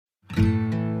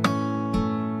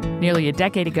Nearly a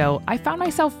decade ago, I found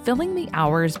myself filling the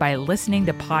hours by listening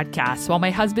to podcasts while my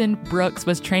husband, Brooks,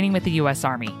 was training with the U.S.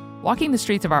 Army. Walking the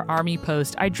streets of our Army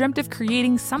post, I dreamt of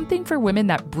creating something for women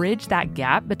that bridged that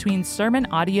gap between sermon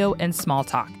audio and small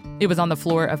talk. It was on the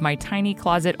floor of my tiny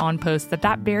closet on post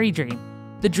that very dream.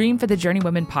 The dream for the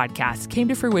Journeywomen podcast came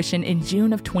to fruition in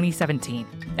June of 2017.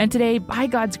 And today, by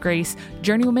God's grace,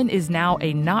 Journeywomen is now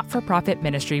a not-for-profit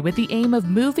ministry with the aim of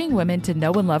moving women to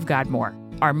know and love God more.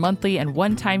 Our monthly and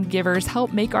one-time givers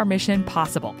help make our mission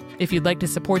possible. If you'd like to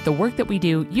support the work that we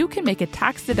do, you can make a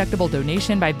tax-deductible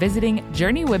donation by visiting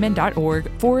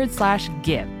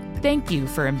journeywomen.org/give. Thank you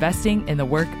for investing in the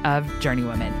work of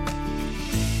Journeywomen.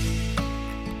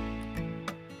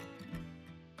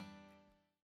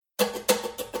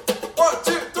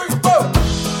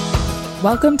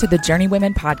 Welcome to the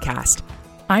Journeywomen podcast.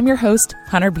 I'm your host,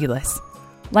 Hunter Belis.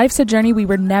 Life's a journey we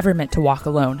were never meant to walk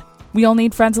alone. We all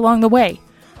need friends along the way.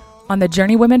 On the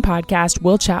Journeywomen podcast,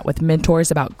 we'll chat with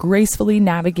mentors about gracefully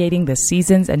navigating the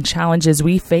seasons and challenges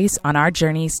we face on our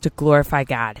journeys to glorify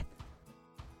God.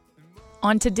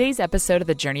 On today's episode of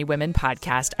the Journeywomen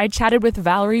podcast, I chatted with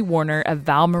Valerie Woerner of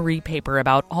Valerie Paper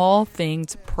about all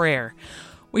things prayer.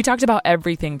 We talked about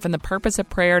everything from the purpose of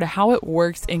prayer to how it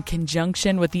works in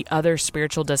conjunction with the other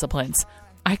spiritual disciplines.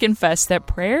 I confess that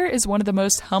prayer is one of the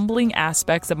most humbling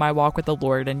aspects of my walk with the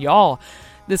Lord, and y'all,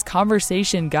 this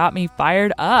conversation got me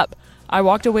fired up. I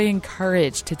walked away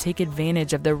encouraged to take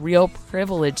advantage of the real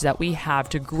privilege that we have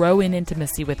to grow in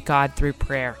intimacy with God through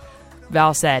prayer.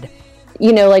 Val said,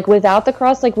 without the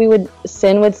cross,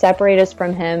 sin would separate us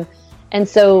from Him. And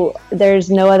so there's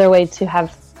no other way to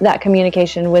have that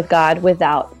communication with God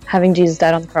without having Jesus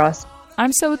died on the cross.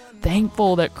 I'm so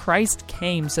thankful that Christ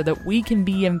came so that we can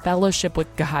be in fellowship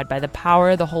with God by the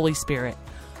power of the Holy Spirit.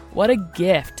 What a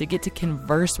gift to get to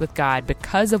converse with God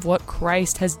because of what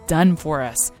Christ has done for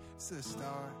us.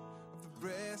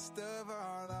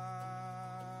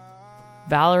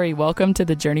 Valerie, welcome to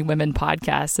the Journeywomen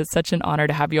podcast. It's such an honor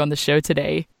to have you on the show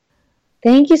today.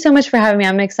 Thank you so much for having me.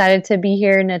 I'm excited to be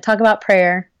here and to talk about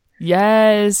prayer.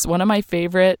 Yes, one of my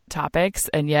favorite topics,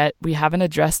 and yet we haven't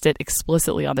addressed it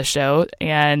explicitly on the show.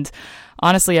 And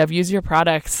honestly, I've used your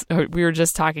products. We were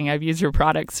just talking. I've used your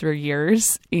products for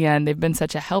years, and they've been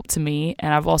such a help to me.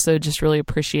 And I've also just really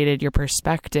appreciated your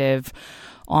perspective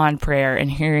on prayer and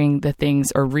hearing the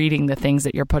things or reading the things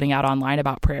that you're putting out online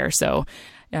about prayer. So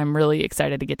I'm really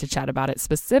excited to get to chat about it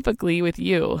specifically with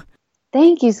you.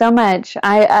 Thank you so much.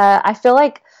 I feel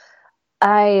like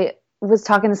I was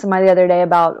talking to somebody the other day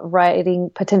about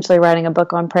potentially writing a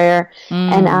book on prayer.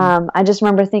 And I just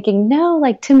remember thinking, no,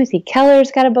 Timothy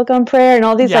Keller's got a book on prayer and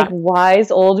all these wise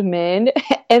old men.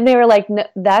 And they were like, no,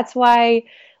 that's why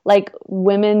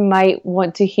women might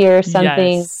want to hear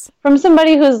something from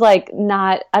somebody who's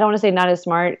not, I don't want to say not as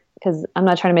smart because I'm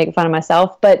not trying to make fun of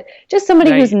myself, but just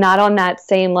somebody who's not on that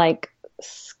same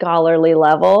scholarly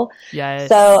level. Yes.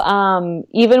 So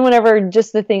even whenever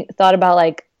just thought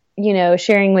about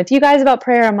sharing with you guys about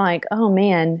prayer, I'm like, oh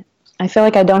man, I feel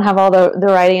like I don't have all the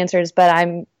right answers,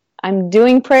 but I'm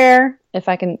doing prayer. If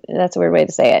I can, that's a weird way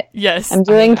to say it. Yes. I'm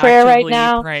doing prayer right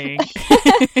now. Praying.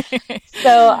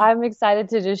 So I'm excited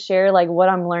to just share what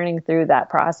I'm learning through that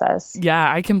process.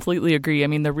 Yeah, I completely agree. I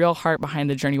mean, the real heart behind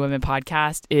the Journeywomen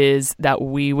podcast is that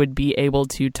we would be able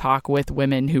to talk with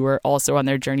women who are also on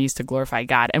their journeys to glorify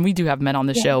God. And we do have men on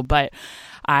the show, but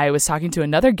I was talking to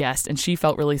another guest and she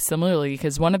felt really similarly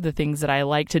because one of the things that I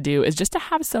like to do is just to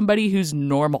have somebody who's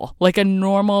normal, like a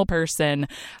normal person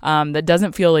that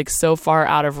doesn't feel so far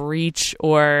out of reach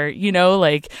or,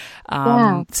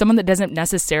 someone that doesn't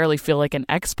necessarily feel like an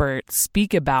expert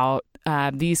speak about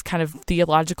these kind of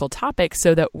theological topics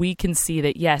so that we can see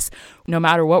that, yes, no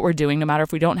matter what we're doing, no matter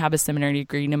if we don't have a seminary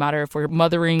degree, no matter if we're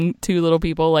mothering two little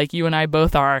people like you and I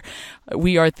both are,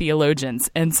 we are theologians.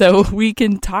 And so we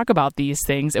can talk about these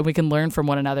things and we can learn from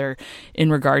one another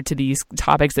in regard to these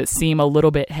topics that seem a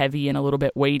little bit heavy and a little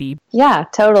bit weighty. Yeah,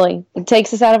 totally. It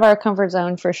takes us out of our comfort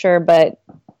zone for sure, but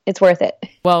it's worth it.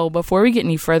 Well, before we get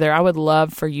any further, I would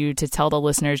love for you to tell the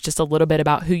listeners just a little bit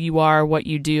about who you are, what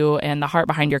you do, and the heart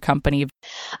behind your company.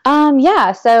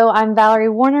 So I'm Valerie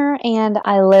Woerner, and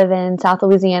I live in South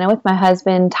Louisiana with my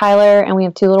husband, Tyler, and we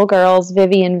have two little girls,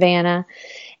 Vivi and Vanna.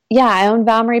 Yeah, I own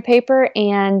Valerie Paper,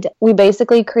 and we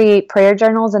basically create prayer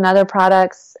journals and other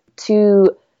products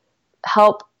to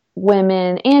help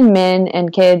women and men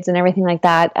and kids and everything like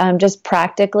that just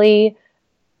practically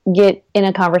get in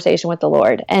a conversation with the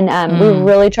Lord. And we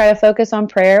really try to focus on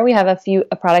prayer. We have a few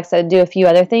products that do a few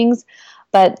other things,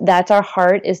 but that's our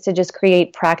heart, is to just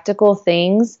create practical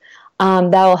things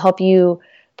that will help you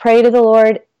pray to the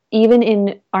Lord even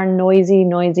in our noisy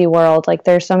world, like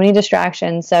there's so many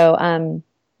distractions. So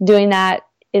doing that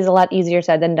is a lot easier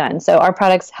said than done. So our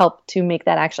products help to make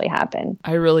that actually happen.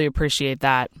 I really appreciate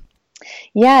that.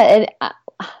 Yeah.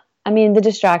 I mean, the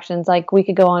distractions, like we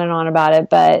could go on and on about it,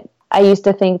 but I used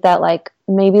to think that like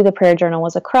maybe the prayer journal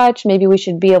was a crutch. Maybe we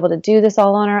should be able to do this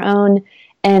all on our own.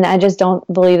 And I just don't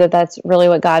believe that that's really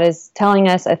what God is telling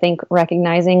us. I think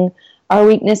recognizing our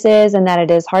weaknesses and that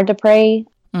it is hard to pray,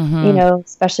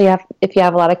 especially if you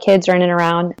have a lot of kids running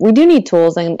around. We do need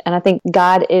tools. And I think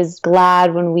God is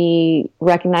glad when we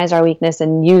recognize our weakness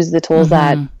and use the tools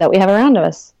that we have around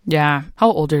us. Yeah.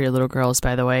 How old are your little girls,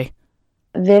 by the way?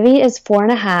 Vivi is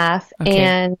 4.5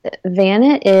 and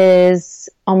Vanna is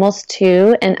almost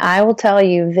 2. And I will tell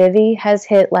you, Vivi has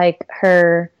hit like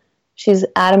she's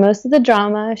out of most of the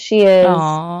drama. She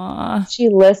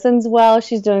listens well.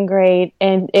 She's doing great.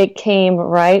 And it came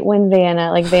right when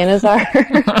Vanna's our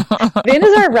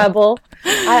rebel.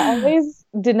 I always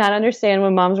did not understand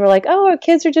when moms were like, oh, our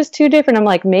kids are just too different. I'm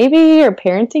like, maybe you're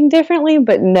parenting differently,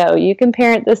 but no, you can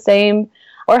parent the same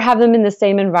or have them in the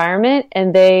same environment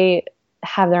and they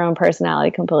have their own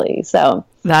personality completely. So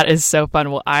that is so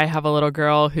fun. Well, I have a little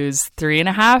girl who's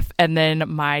 3.5, and then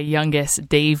my youngest,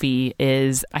 Davy,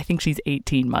 I think she's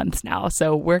 18 months now.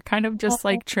 So we're kind of just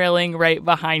like trailing right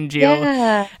behind you.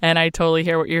 Yeah. And I totally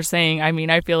hear what you're saying. I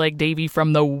mean, I feel like Davy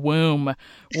from the womb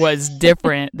was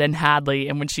different than Hadley.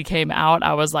 And when she came out,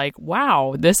 I was like,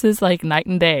 wow, this is like night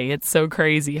and day. It's so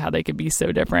crazy how they could be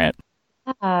so different.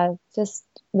 Just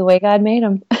the way God made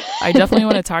them. I definitely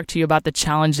want to talk to you about the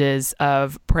challenges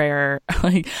of prayer.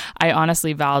 Like, I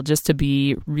honestly, Val, just to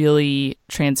be really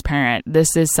transparent,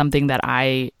 this is something that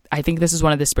I think this is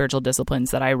one of the spiritual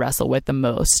disciplines that I wrestle with the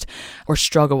most or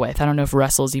struggle with. I don't know if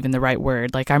wrestle is even the right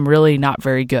word. Like, I'm really not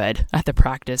very good at the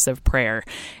practice of prayer.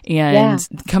 And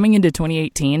coming into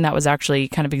 2018, that was actually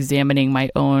kind of examining my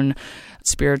own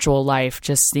spiritual life,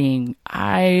 just seeing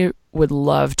I would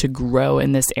love to grow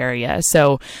in this area.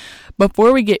 So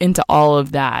before we get into all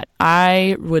of that,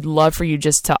 I would love for you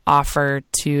just to offer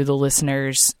to the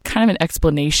listeners kind of an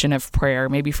explanation of prayer,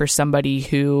 maybe for somebody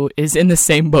who is in the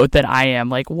same boat that I am.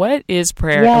 Like, what is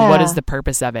prayer and what is the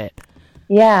purpose of it?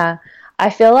 Yeah,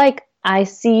 I feel like I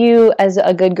see you as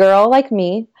a good girl like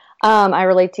me. I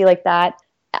relate to you like that.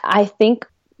 I think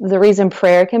the reason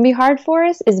prayer can be hard for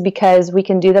us is because we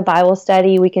can do the Bible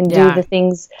study. We can do the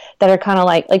things that are kind of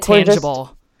like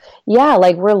tangible.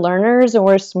 Like we're learners and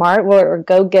we're smart, we're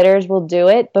go-getters, we'll do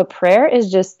it. But prayer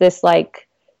is just this, like,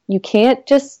 you can't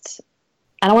just,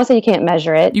 I don't want to say you can't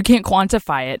measure it. You can't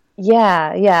quantify it.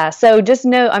 Yeah. So just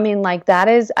know, I mean, like that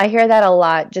is, I hear that a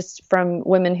lot just from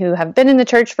women who have been in the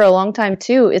church for a long time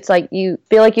too. It's like you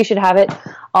feel like you should have it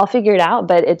all figured out,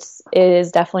 but it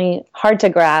is definitely hard to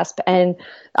grasp. And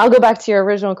I'll go back to your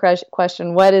original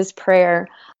question, what is prayer?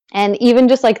 And even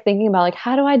just like thinking about like,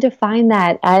 how do I define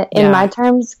that in my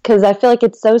terms? Because I feel like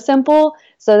it's so simple.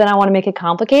 So then I want to make it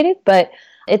complicated. But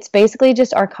it's basically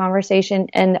just our conversation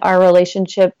and our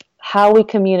relationship, how we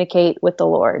communicate with the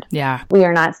Lord. Yeah. We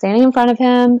are not standing in front of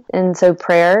him. And so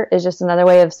prayer is just another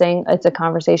way of saying it's a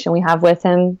conversation we have with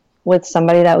him, with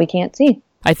somebody that we can't see.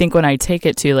 I think when I take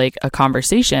it to like a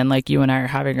conversation like you and I are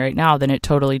having right now, then it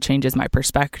totally changes my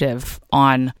perspective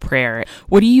on prayer.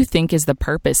 What do you think is the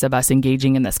purpose of us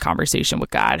engaging in this conversation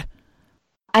with God?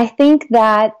 I think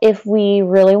that if we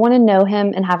really want to know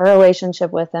him and have a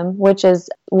relationship with him, which is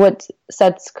what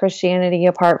sets Christianity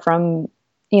apart from,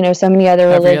 so many other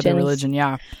religions. Every other religion,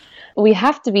 yeah. We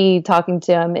have to be talking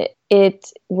to him.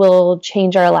 It will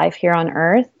change our life here on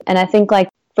earth. And I think like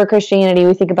for Christianity,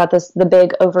 we think about the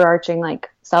big overarching like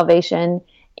salvation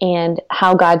and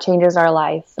how God changes our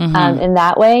life in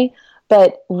that way.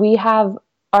 But we have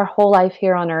our whole life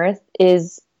here on earth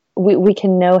is we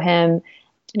can know him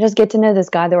and just get to know this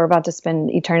God that we're about to spend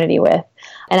eternity with.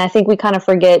 And I think we kind of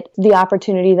forget the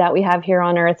opportunity that we have here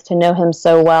on earth to know him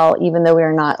so well, even though we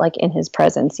are not like in his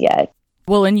presence yet.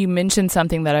 Well, and you mentioned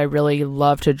something that I really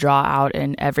love to draw out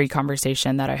in every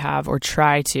conversation that I have, or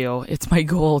try to. It's my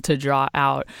goal to draw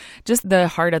out just the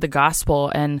heart of the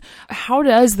gospel. And how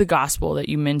does the gospel that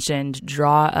you mentioned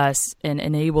draw us and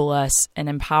enable us and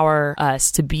empower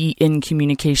us to be in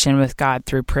communication with God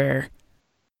through prayer?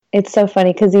 It's so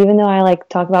funny because even though I like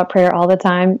talk about prayer all the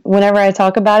time, whenever I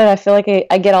talk about it, I feel like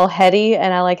I get all heady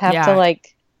and I like have to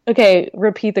like, okay,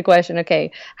 repeat the question.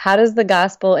 Okay, how does the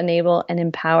gospel enable and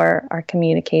empower our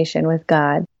communication with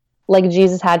God? Like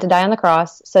Jesus had to die on the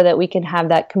cross so that we can have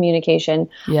that communication.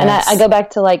 Yes. And I go back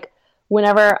to like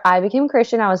whenever I became a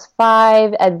Christian, I was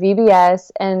 5 at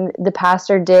VBS, and the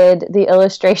pastor did the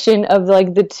illustration of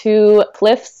like the two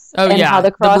cliffs and how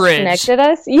the cross connected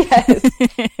us. Yes.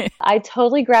 I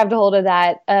totally grabbed a hold of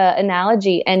that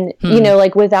analogy. And, you know,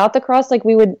 like without the cross, like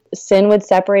sin would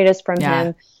separate us from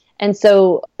him. And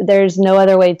so there's no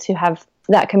other way to have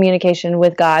that communication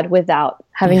with God without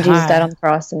having Jesus died on the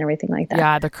cross and everything like that.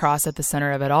 Yeah, the cross at the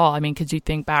center of it all. I mean, could you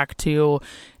think back to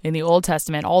in the Old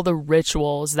Testament, all the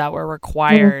rituals that were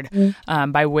required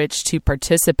by which to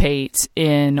participate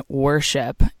in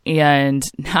worship. And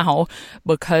now,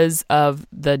 because of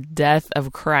the death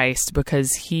of Christ,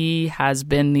 because he has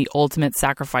been the ultimate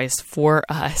sacrifice for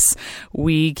us,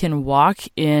 we can walk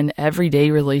in everyday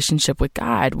relationship with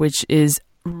God, which is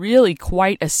really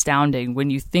quite astounding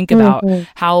when you think about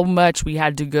how much we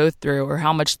had to go through, or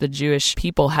how much the Jewish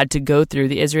people had to go through,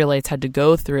 the Israelites had to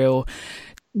go through.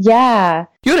 Yeah.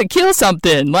 You had to kill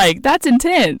something. Like, that's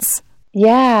intense.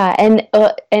 Yeah. And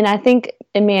I think,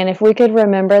 man, if we could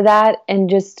remember that and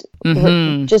just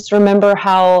remember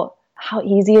how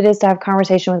easy it is to have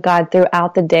conversation with God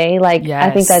throughout the day. Like, I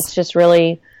think that's just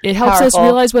really it helps powerful. us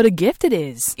realize what a gift it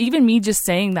is. Even me just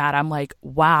saying that, I'm like,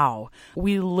 wow,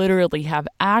 we literally have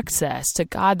access to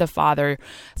God the Father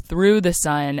through the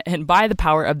Son and by the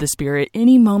power of the Spirit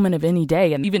any moment of any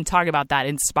day. And even talk about that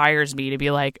inspires me to be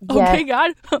like, okay,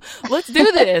 God, let's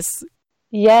do this.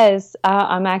 Yes.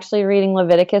 I'm actually reading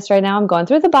Leviticus right now. I'm going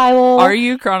through the Bible. Are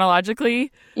you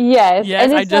chronologically? Yes.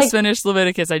 Yes, I just finished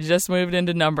Leviticus. I just moved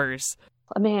into Numbers.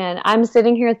 Man, I'm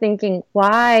sitting here thinking,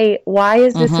 why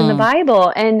is this in the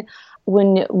Bible? And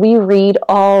when we read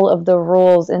all of the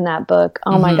rules in that book,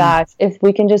 oh my gosh, if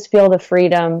we can just feel the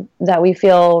freedom that we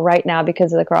feel right now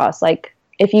because of the cross. Like,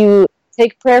 if you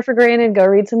take prayer for granted, go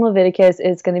read some Leviticus,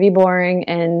 it's going to be boring,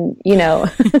 and you know,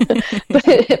 but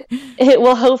it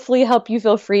will hopefully help you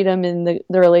feel freedom in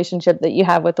the relationship that you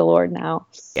have with the Lord now.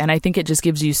 And I think it just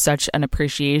gives you such an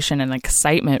appreciation and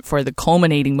excitement for the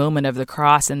culminating moment of the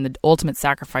cross and the ultimate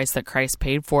sacrifice that Christ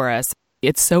paid for us.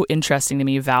 It's so interesting to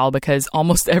me, Val, because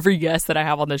almost every guest that I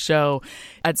have on the show,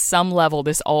 at some level,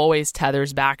 this always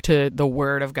tethers back to the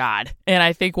Word of God. And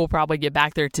I think we'll probably get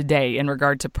back there today in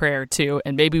regard to prayer, too.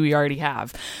 And maybe we already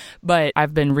have. But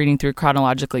I've been reading through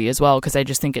chronologically as well, because I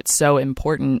just think it's so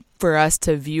important for us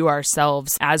to view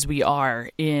ourselves as we are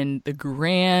in the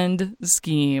grand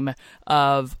scheme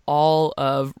of all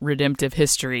of redemptive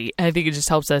history. I think it just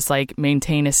helps us like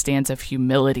maintain a stance of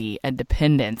humility and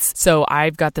dependence. So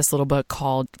I've got this little book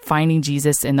called Finding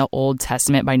Jesus in the Old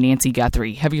Testament by Nancy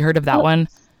Guthrie. Have you heard of that one?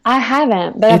 I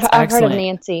haven't, but I've heard of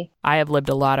Nancy. I have lived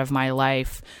a lot of my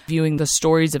life viewing the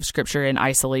stories of Scripture in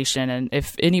isolation. And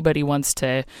if anybody wants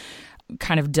to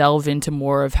kind of delve into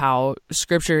more of how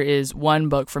Scripture is one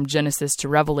book from Genesis to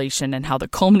Revelation, and how the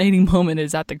culminating moment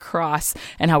is at the cross,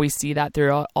 and how we see that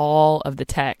throughout all of the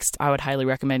text, I would highly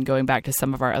recommend going back to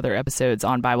some of our other episodes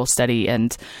on Bible study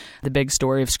and the big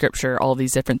story of Scripture, all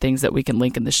these different things that we can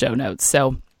link in the show notes.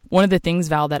 So one of the things,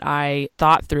 Val, that I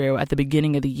thought through at the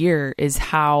beginning of the year is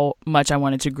how much I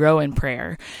wanted to grow in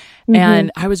prayer.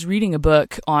 And I was reading a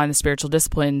book on the spiritual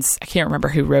disciplines. I can't remember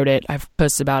who wrote it. I've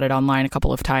posted about it online a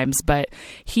couple of times, but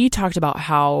he talked about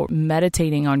how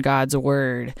meditating on God's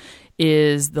word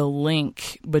is the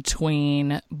link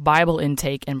between Bible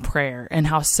intake and prayer, and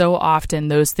how so often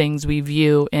those things we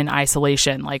view in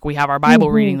isolation. Like, we have our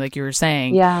Bible reading, like you were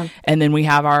saying, and then we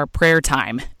have our prayer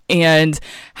time, and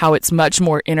how it's much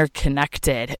more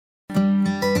interconnected.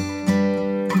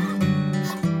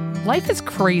 Life is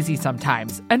crazy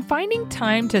sometimes, and finding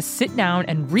time to sit down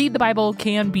and read the Bible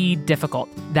can be difficult.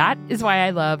 That is why I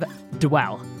love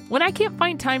Dwell. When I can't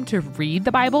find time to read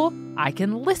the Bible, I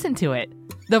can listen to it.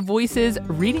 The voices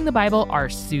reading the Bible are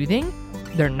soothing.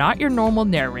 They're not your normal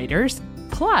narrators.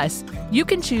 Plus, you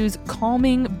can choose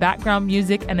calming background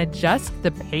music and adjust the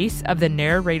pace of the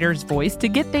narrator's voice to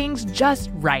get things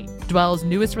just right. Dwell's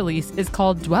newest release is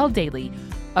called Dwell Daily,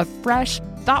 a fresh,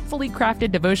 thoughtfully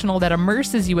crafted devotional that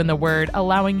immerses you in the Word,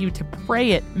 allowing you to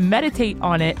pray it, meditate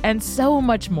on it, and so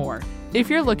much more. If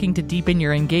you're looking to deepen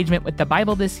your engagement with the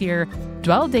Bible this year,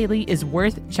 Dwell Daily is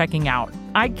worth checking out.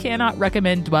 I cannot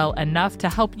recommend Dwell enough to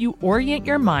help you orient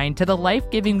your mind to the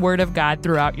life-giving Word of God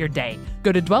throughout your day.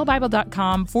 Go to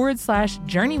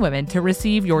dwellbible.com/journeywomen to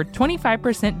receive your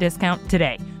 25% discount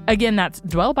today. Again, that's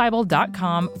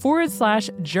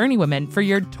dwellbible.com/journeywomen for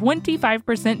your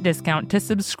 25% discount to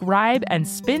subscribe and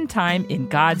spend time in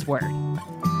God's Word.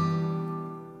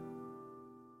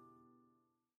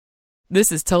 This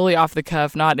is totally off the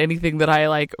cuff, not anything that I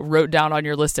like wrote down on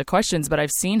your list of questions, but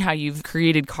I've seen how you've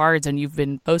created cards and you've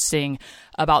been posting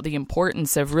about the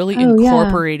importance of really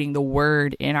incorporating the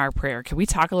Word in our prayer. Can we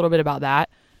talk a little bit about that?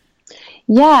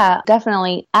 Yeah,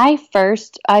 definitely. I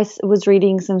was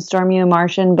reading some Stormy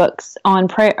Martian books on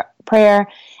prayer,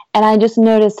 and I just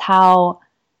noticed how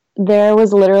there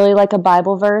was literally like a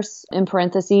Bible verse in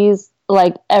parentheses,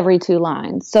 like every 2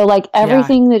 lines. So like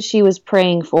everything that she was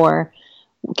praying for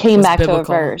came back biblical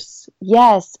to a verse.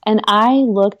 Yes. And I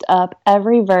looked up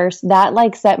every verse that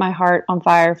like set my heart on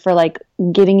fire for like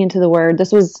getting into the word.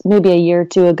 This was maybe a year or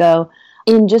 2 ago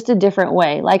in just a different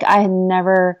way. Like I had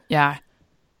never,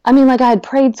 I mean, like I had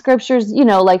prayed scriptures,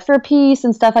 like for peace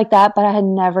and stuff like that, but I had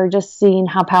never just seen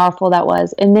how powerful that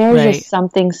was. And there's just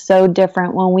something so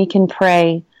different when we can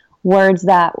pray words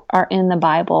that are in the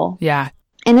Bible. Yeah.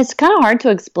 And it's kind of hard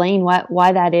to explain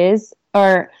why that is.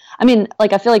 Or, I mean,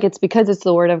 like, I feel like it's because it's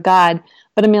the word of God,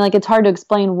 but I mean, like, it's hard to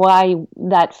explain why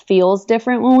that feels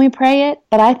different when we pray it.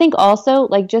 But I think also,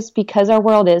 like, just because our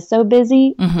world is so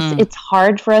busy, it's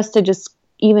hard for us to just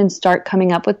even start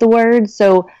coming up with the words.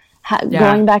 So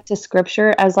going back to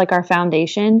scripture as like our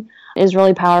foundation is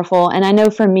really powerful. And I know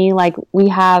for me, like we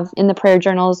have in the prayer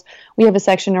journals, we have a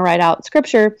section to write out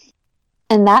scripture.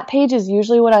 And that page is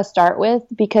usually what I start with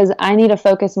because I need to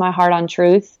focus my heart on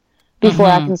truth before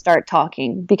I can start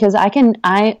talking, because I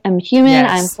am human,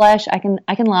 I'm flesh, I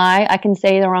can lie, I can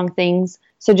say the wrong things.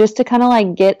 So just to kind of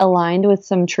like get aligned with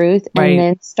some truth and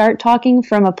then start talking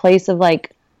from a place of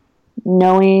like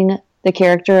knowing the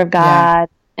character of God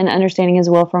and understanding his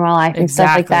will for my life and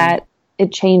stuff like that,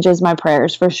 it changes my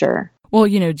prayers for sure. Well,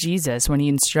 Jesus, when he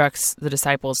instructs the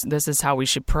disciples, this is how we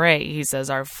should pray. He says,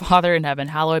 "Our Father in heaven,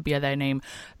 hallowed be thy name,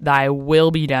 thy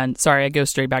will be done." Sorry, I go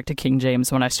straight back to King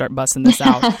James when I start busting this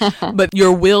out. But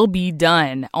your will be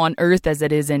done on earth as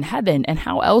it is in heaven. And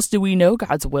how else do we know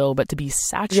God's will but to be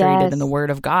saturated in the word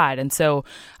of God? And so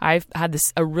I've had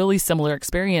a really similar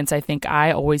experience. I think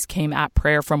I always came at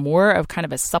prayer from more of kind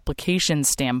of a supplication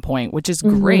standpoint, which is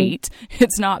great.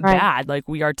 It's not bad. Like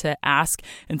we are to ask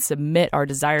and submit our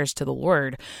desires to the Lord.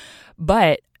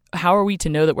 But how are we to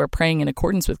know that we're praying in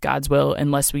accordance with God's will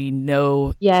unless we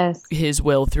know his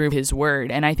will through his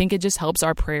word? And I think it just helps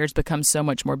our prayers become so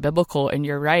much more biblical. And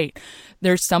you're right.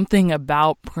 There's something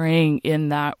about praying in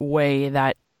that way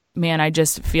that, man, I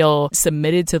just feel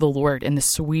submitted to the Lord in the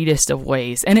sweetest of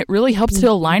ways. And it really helps to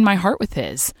align my heart with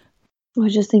his. I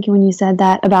was just thinking when you said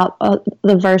that about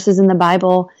the verses in the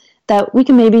Bible that we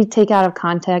can maybe take out of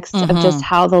context of just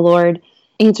how the Lord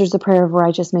answers the prayer of a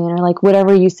righteous man, or like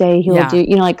whatever you say he'll do,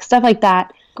 like stuff like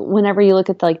that. Whenever you look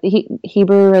at the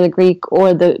Hebrew or the Greek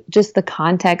or the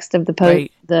context of the post,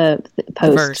 the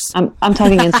post, verse. I'm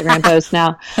talking Instagram post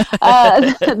now,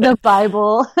 the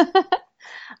Bible,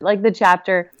 like the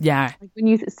chapter. Yeah. Like when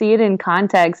you see it in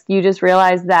context, you just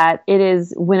realize that it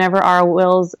is whenever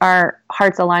our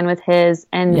hearts align with his,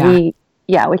 and we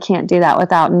can't do that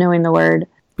without knowing the word.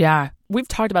 Yeah. We've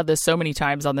talked about this so many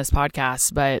times on this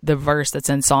podcast, but the verse that's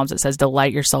in Psalms that says,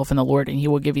 "Delight yourself in the Lord and he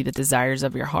will give you the desires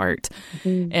of your heart."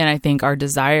 And I think our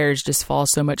desires just fall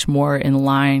so much more in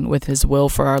line with his will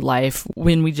for our life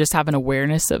when we just have an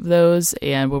awareness of those,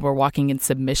 and when we're walking in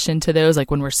submission to those, like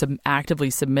when we're actively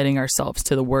submitting ourselves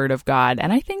to the word of God.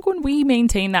 And I think when we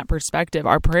maintain that perspective,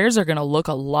 our prayers are going to look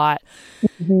a lot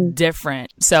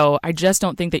different. So I just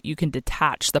don't think that you can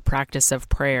detach the practice of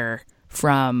prayer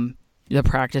from the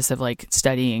practice of like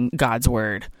studying God's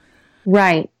word.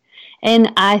 Right.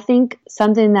 And I think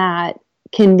something that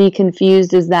can be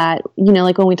confused is that,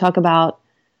 like when we talk about,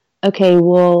 okay,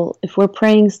 well, if we're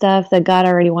praying stuff that God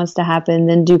already wants to happen,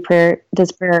 then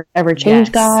does prayer ever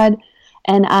change God?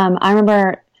 And I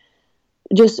remember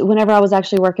just whenever I was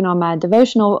actually working on my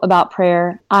devotional about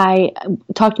prayer, I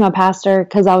talked to my pastor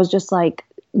because I was just like,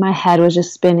 my head was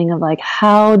just spinning of like,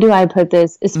 how do I put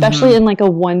this, especially in like a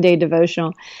 1-day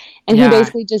devotional. And he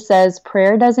basically just says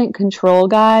prayer doesn't control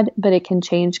God, but it can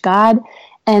change God.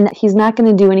 And he's not going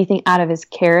to do anything out of his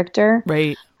character.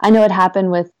 Right. I know it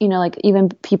happened with, like even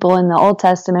people in the Old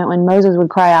Testament when Moses would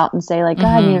cry out and say like,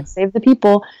 God, save the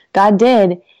people. God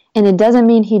did. And it doesn't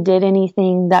mean he did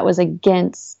anything that was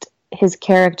against his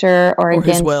character or against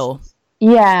his will.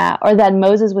 Yeah. Or that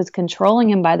Moses was controlling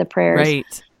him by the prayers.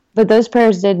 Right. But those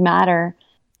prayers did matter.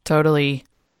 Totally.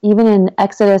 Even in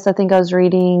Exodus, I think I was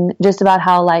reading just about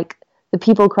how like the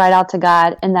people cried out to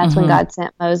God, and that's when God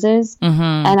sent Moses.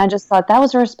 And I just thought that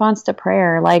was a response to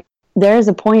prayer. Like there is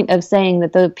a point of saying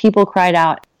that the people cried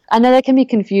out. I know that can be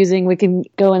confusing. We can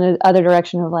go in the other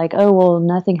direction of like, oh, well,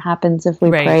 nothing happens if we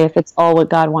pray, if it's all what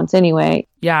God wants anyway.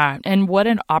 Yeah. And what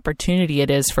an opportunity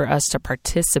it is for us to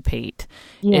participate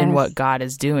in what God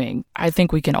is doing. I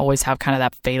think we can always have kind of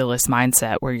that fatalist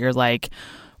mindset where you're like,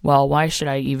 well, why should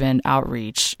I even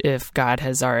outreach if God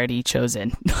has already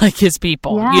chosen like his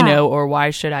people, or why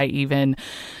should I even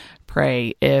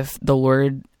pray if the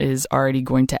Lord is already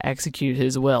going to execute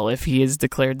his will, if he has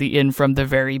declared the end from the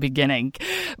very beginning.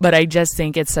 But I just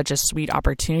think it's such a sweet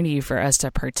opportunity for us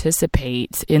to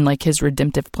participate in like his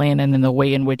redemptive plan and in the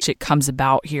way in which it comes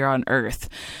about here on earth.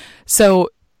 So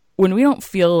when we don't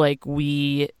feel like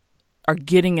we are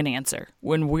getting an answer,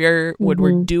 when we're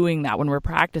doing that, when we're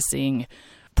practicing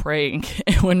praying,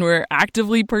 when we're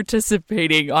actively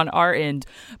participating on our end,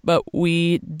 but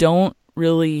we don't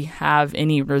really have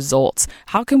any results,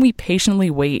 how can we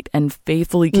patiently wait and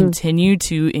faithfully continue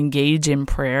to engage in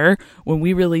prayer when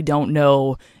we really don't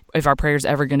know if our prayer is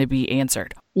ever going to be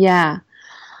answered? Yeah.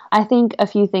 I think a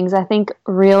few things. I think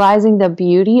realizing the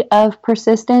beauty of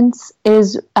persistence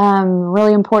is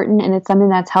really important, and it's something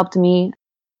that's helped me.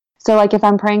 So like if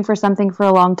I'm praying for something for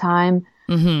a long time,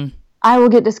 I will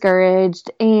get discouraged.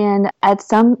 And at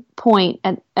some point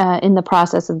in the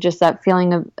process of just that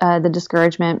feeling of the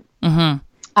discouragement, I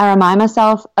remind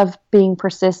myself of being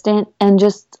persistent and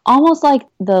just almost like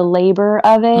the labor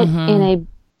of it in a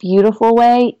beautiful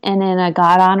way and in a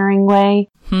God-honoring way.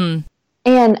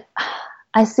 And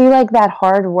I see like that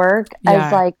hard work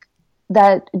as like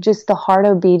that, just the hard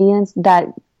obedience that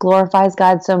glorifies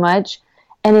God so much.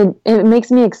 And it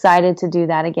makes me excited to do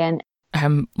that again.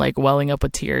 I'm like welling up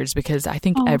with tears because I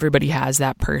think everybody has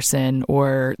that person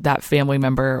or that family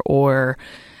member or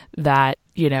that,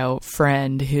 you know,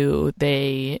 friend who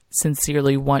they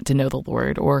sincerely want to know the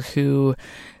Lord, or who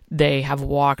they have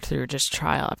walked through just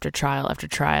trial after trial after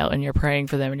trial, and you're praying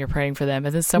for them and you're praying for them.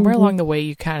 And then somewhere along the way,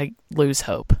 you kind of lose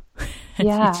hope.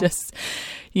 And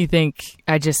you think,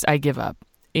 I give up.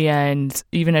 And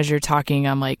even as you're talking,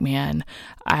 I'm like, man,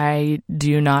 I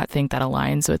do not think that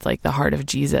aligns with like the heart of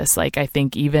Jesus. Like, I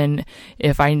think even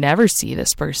if I never see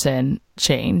this person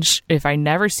change, if I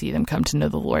never see them come to know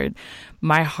the Lord,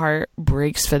 my heart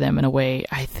breaks for them in a way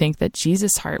I think that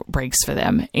Jesus' heart breaks for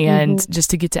them. And just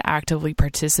to get to actively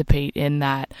participate in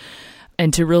that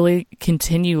and to really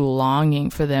continue longing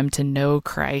for them to know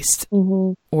Christ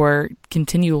or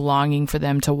continue longing for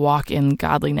them to walk in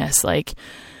godliness, like,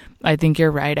 I think you're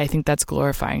right. I think that's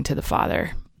glorifying to the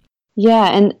Father.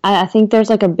 Yeah, and I think there's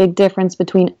like a big difference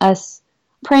between us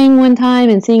praying one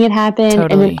time and seeing it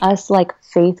happen and then us like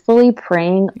faithfully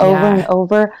praying over and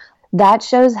over. That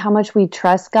shows how much we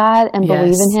trust God and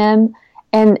believe in him.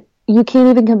 And you can't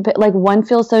even compare, like one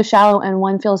feels so shallow and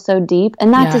one feels so deep.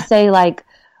 And not to say like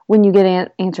when you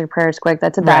get answered prayers quick,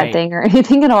 that's a bad thing or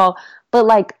anything at all. But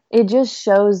like it just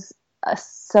shows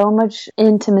so much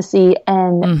intimacy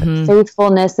and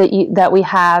faithfulness that we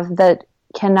have that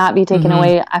cannot be taken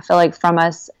away, I feel like, from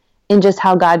us, in just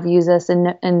how God views us and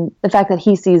the fact that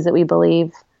he sees that we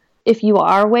believe. If you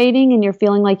are waiting and you're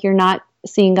feeling like you're not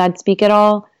seeing God speak at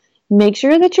all, make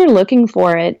sure that you're looking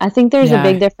for it. I think there's a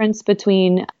big difference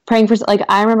between praying for, like,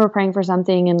 I remember praying for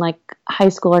something in like high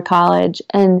school or college,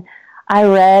 and I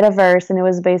read a verse and it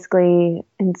was basically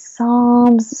in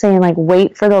Psalms saying like,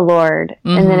 wait for the Lord.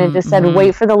 And then it just said,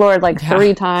 wait for the Lord like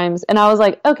 3 times. And I was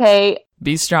like, okay.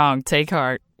 Be strong, take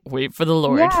heart, wait for the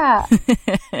Lord. Yeah.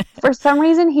 For some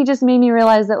reason, he just made me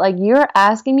realize that like, you're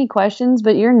asking me questions,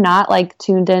 but you're not like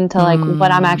tuned into like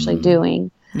what I'm actually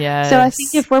doing. Yeah. So I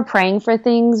think if we're praying for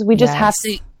things, we just have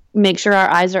to make sure our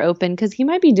eyes are open, because he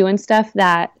might be doing stuff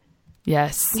that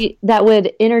that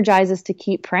would energize us to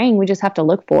keep praying. We just have to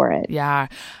look for it. Yeah.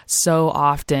 So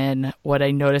often what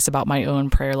I notice about my own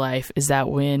prayer life is that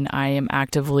when I am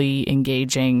actively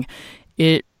engaging,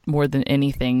 it more than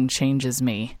anything changes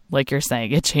me. Like you're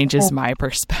saying, it changes my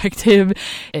perspective.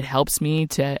 It helps me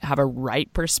to have a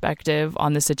right perspective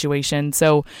on the situation.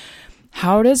 So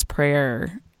how does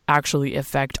prayer actually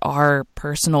affect our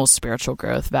personal spiritual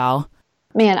growth, Val?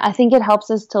 Man, I think it helps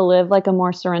us to live like a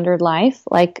more surrendered life.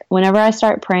 Like whenever I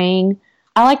start praying,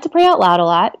 I like to pray out loud a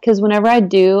lot, because whenever I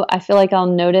do, I feel like I'll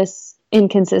notice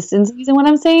inconsistencies in what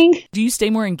I'm saying. Do you stay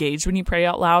more engaged when you pray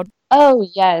out loud? Oh,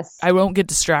 yes. I won't get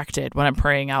distracted when I'm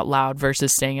praying out loud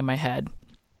versus staying in my head.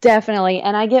 Definitely.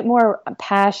 And I get more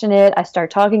passionate. I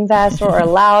start talking faster or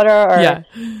louder. Or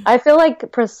I feel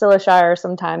like Priscilla Shire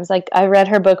sometimes. Like I read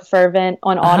her book Fervent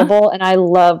on Audible, and I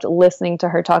loved listening to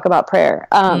her talk about prayer.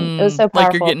 It was so powerful.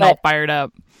 Like you're getting all fired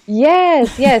up.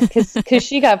 Yes, because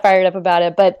she got fired up about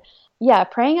it. But yeah,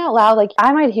 praying out loud, like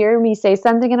I might hear me say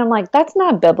something and I'm like, that's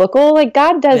not biblical. Like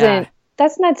God doesn't,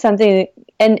 that's not something.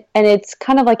 And it's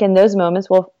kind of like in those moments,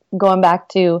 well, going back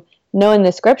to knowing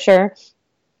the scripture,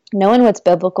 knowing what's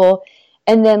biblical,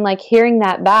 and then like hearing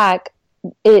that back,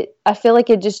 I feel like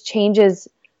it just changes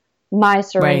my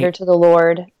surrender to the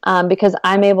Lord, because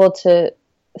I'm able to,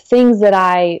 things that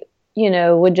I,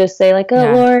 would just say like,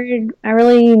 oh Lord, I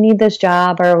really need this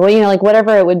job, or, like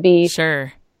whatever it would be.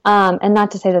 Sure. And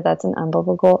not to say that that's an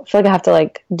unbiblical. I feel like I have to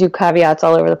like do caveats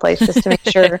all over the place just to make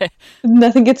sure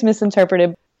nothing gets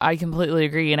misinterpreted. I completely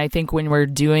agree. And I think when we're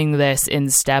doing this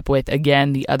in step with,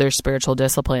 again, the other spiritual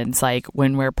disciplines, like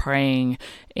when we're praying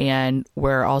and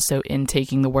we're also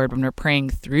intaking the word, when we're praying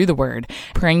through the word,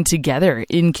 praying together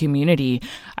in community,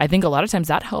 I think a lot of times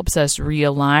that helps us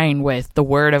realign with the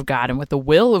word of God and with the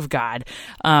will of God,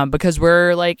 because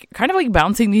we're like kind of like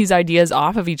bouncing these ideas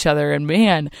off of each other. And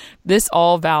man, this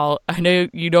all, Val, I know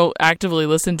you don't actively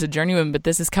listen to Journeywomen, but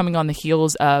this is coming on the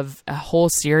heels of a whole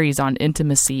series on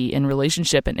intimacy and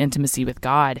relationship and intimacy with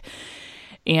God.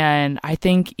 And I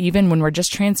think even when we're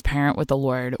just transparent with the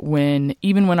Lord, when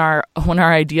our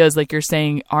ideas, like you're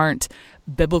saying, aren't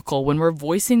biblical, when we're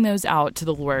voicing those out to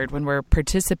the Lord, when we're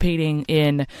participating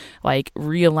in like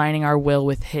realigning our will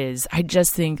with His, I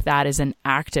just think that is an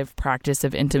active practice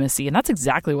of intimacy. And that's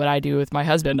exactly what I do with my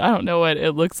husband. I don't know what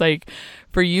it looks like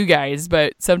for you guys,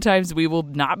 but sometimes we will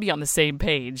not be on the same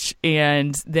page.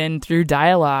 And then through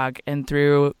dialogue and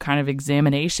through kind of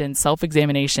examination,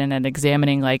 self-examination and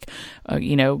examining like,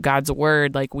 God's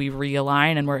word, like we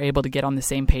realign and we're able to get on the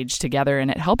same page together.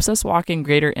 And it helps us walk in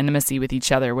greater intimacy with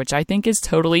each other, which I think is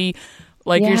totally,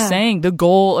 like you're saying, the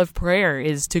goal of prayer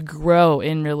is to grow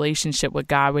in relationship with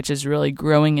God, which is really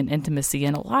growing in intimacy.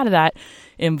 And a lot of that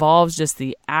involves just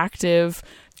the active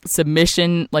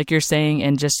submission, like you're saying,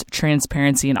 and just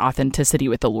transparency and authenticity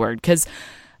with the Lord. Because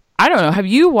I don't know, have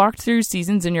you walked through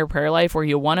seasons in your prayer life where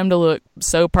you want Him to look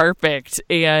so perfect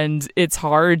and it's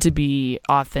hard to be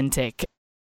authentic?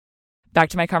 Back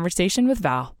to my conversation with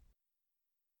Val.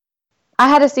 I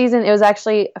had a season, it was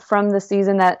actually from the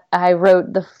season that I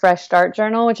wrote the Fresh Start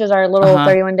Journal, which is our little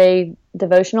 31-day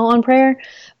devotional on prayer.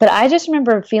 But I just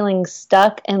remember feeling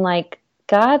stuck and like,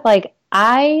 God, like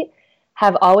I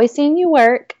have always seen you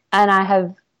work and I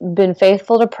have been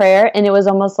faithful to prayer. And it was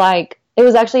almost like, it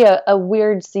was actually a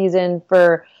weird season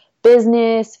for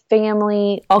business,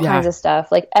 family, all kinds of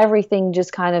stuff. Like everything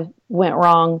just kind of went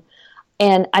wrong.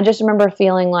 And I just remember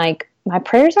feeling like my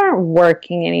prayers aren't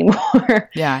working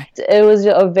anymore. Yeah. It was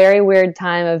a very weird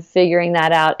time of figuring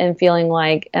that out and feeling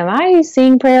like, am I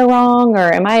seeing prayer wrong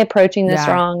or am I approaching this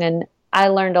wrong? And I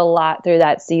learned a lot through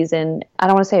that season. I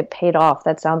don't want to say it paid off.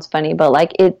 That sounds funny, but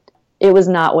like it was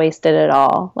not wasted at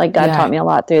all. Like God taught me a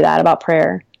lot through that about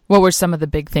prayer. What were some of the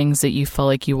big things that you feel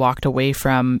like you walked away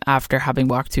from after having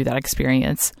walked through that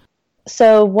experience?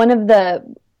 So one of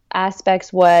the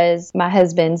aspects was my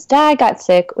husband's dad got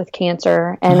sick with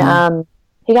cancer, and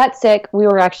he got sick. We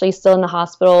were actually still in the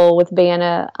hospital with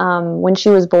Vanna when she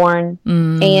was born,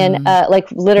 and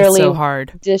like literally so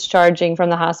hard. Discharging from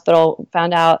the hospital,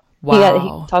 found out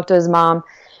he talked to his mom.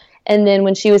 And then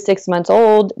when she was 6 months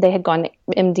old, they had gone to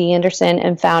MD Anderson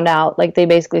and found out, like they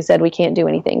basically said, we can't do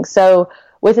anything. So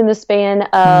within the span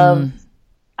of,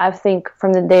 I think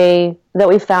from the day that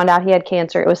we found out he had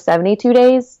cancer, it was 72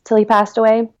 days till he passed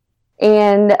away.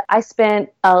 And I spent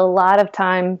a lot of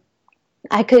time,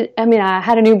 I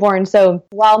had a newborn. So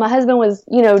while my husband was,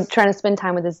 trying to spend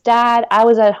time with his dad, I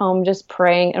was at home just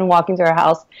praying and walking through our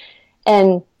house.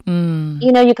 And,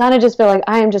 you kind of just feel like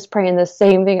I am just praying the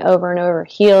same thing over and over.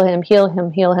 Heal him, heal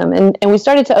him, heal him. And we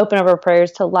started to open up our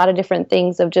prayers to a lot of different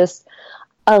things of just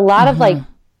a lot of like,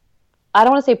 I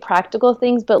don't want to say practical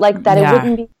things, but like that it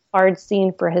wouldn't be a hard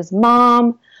scene for his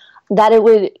mom, that it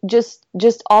would just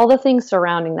all the things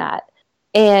surrounding that.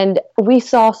 And we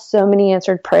saw so many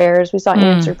answered prayers. We saw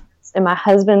answered prayers in my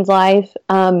husband's life.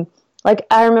 Like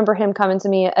I remember him coming to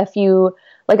me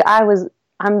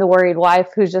I'm the worried wife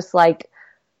who's just like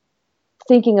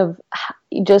thinking of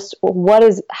just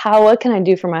what can I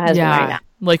do for my husband right now?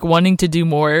 Like wanting to do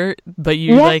more, but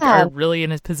you like are really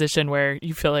in a position where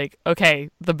you feel like,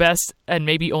 okay, the best and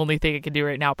maybe only thing I can do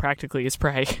right now practically is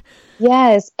pray.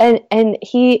 Yes. And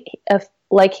you're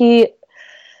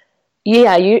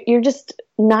just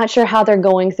not sure how they're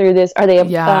going through this. Are they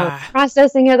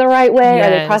processing it the right way? Yes. Are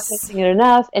they processing it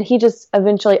enough? And he just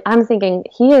eventually, I'm thinking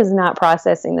he is not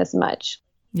processing this much.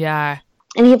 Yeah.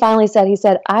 And he finally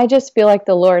said, I just feel like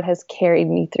the Lord has carried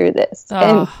me through this. Oh.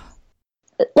 And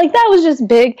like, that was just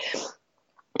big.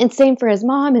 And same for his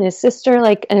mom and his sister,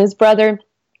 and his brother.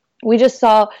 We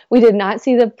did not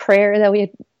see the prayer that we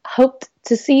had hoped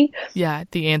to see. Yeah.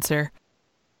 The answer.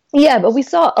 Yeah. But we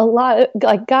saw a lot,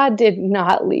 God did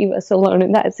not leave us alone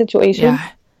in that situation. Yeah.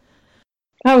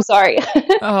 I'm sorry.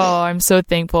 Oh, I'm so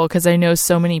thankful because I know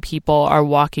so many people are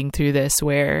walking through this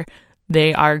where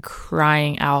they are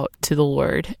crying out to the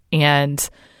Lord, and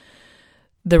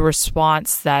the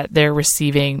response that they're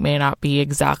receiving may not be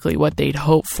exactly what they'd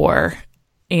hoped for.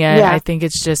 And I think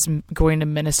it's just going to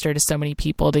minister to so many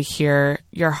people to hear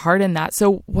your heart in that.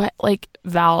 So what, like,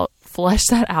 Val, flesh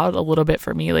that out a little bit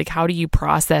for me. Like, how do you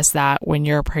process that when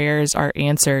your prayers are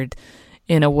answered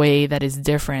in a way that is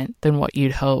different than what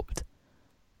you'd hoped?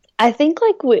 I think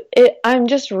I'm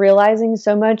just realizing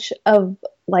so much of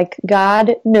like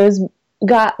God knows,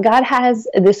 God has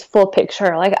this full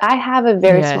picture. Like I have a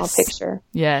very small picture.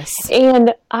 Yes.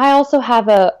 And I also have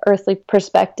a earthly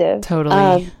perspective.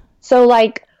 Totally. So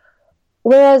like,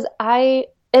 whereas and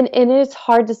it's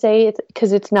hard to say it's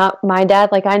because it's not my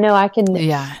dad. Like I know I can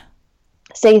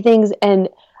say things and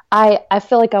I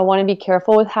feel like I want to be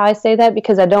careful with how I say that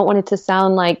because I don't want it to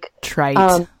sound like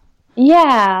trite.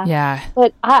 Yeah.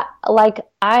 But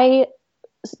I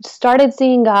started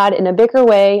seeing God in a bigger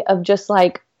way of just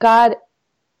like, God,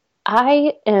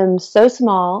 I am so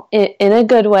small in a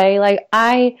good way. Like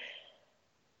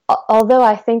although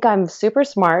I think I'm super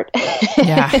smart,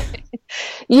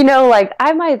 you know, like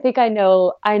I might think I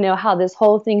know how this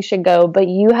whole thing should go, but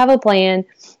you have a plan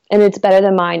and it's better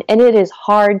than mine. And it is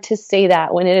hard to say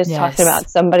that when it is talking about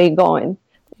somebody going,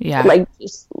 like,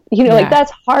 just, you know, like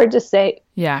that's hard to say.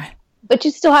 Yeah. But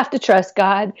you still have to trust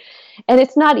God, and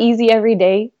it's not easy every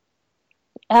day.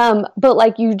 But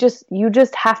like you just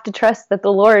have to trust that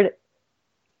the Lord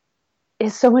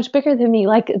is so much bigger than me.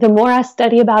 Like the more I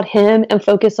study about Him and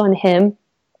focus on Him,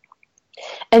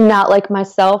 and not like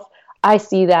myself, I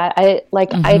see that I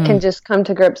can just come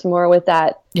to grips more with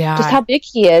that. Yeah, just how big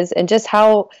He is, and just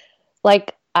how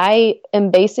like I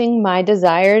am basing my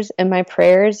desires and my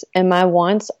prayers and my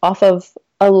wants off of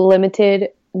a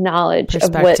limited knowledge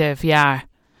perspective. Of what,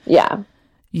 yeah.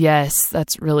 Yes,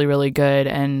 that's really, really good.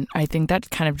 And I think that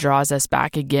kind of draws us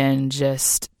back again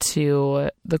just to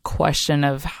the question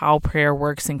of how prayer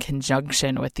works in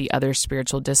conjunction with the other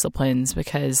spiritual disciplines,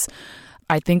 because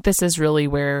I think this is really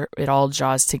where it all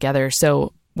draws together.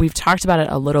 So we've talked about it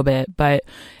a little bit, but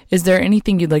is there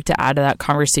anything you'd like to add to that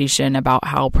conversation about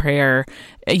how prayer,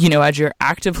 you know, as you're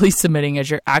actively submitting, as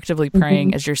you're actively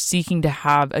praying, as you're seeking to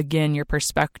have, again, your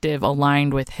perspective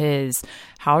aligned with His,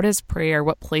 how does prayer,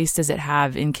 what place does it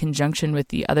have in conjunction with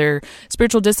the other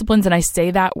spiritual disciplines? And I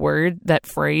say that word, that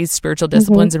phrase, spiritual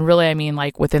disciplines, and really I mean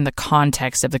like within the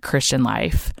context of the Christian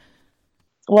life.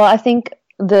 Well, I think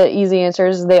the easy answer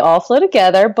is they all flow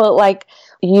together, but like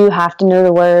you have to know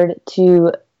the word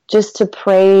to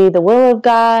pray the will of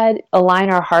God, align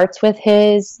our hearts with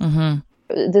His.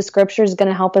 The scripture is going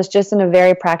to help us just in a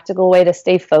very practical way to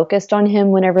stay focused on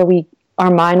Him whenever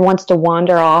our mind wants to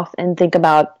wander off and think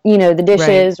about, you know, the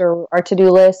dishes or our to-do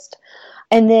list.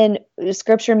 And then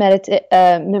scripture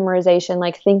memorization,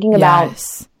 like thinking about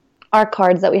our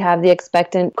cards that we have, the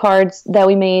expectant cards that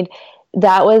we made.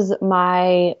 That was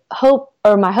my hope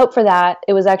for that.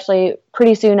 It was actually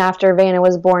pretty soon after Vanna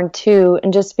was born too,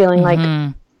 and just feeling like,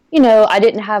 you know, I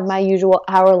didn't have my usual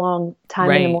hour-long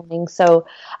time in the morning. So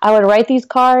I would write these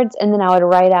cards, and then I would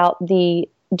write out the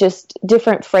just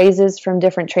different phrases from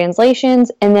different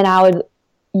translations. And then I would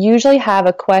usually have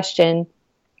a question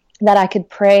that I could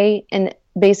pray and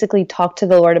basically talk to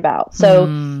the Lord about.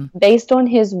 So based on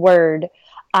His word,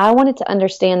 I wanted to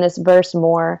understand this verse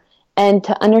more. And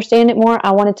to understand it more,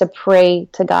 I wanted to pray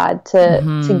to God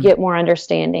to get more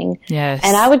understanding. Yes.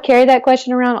 And I would carry that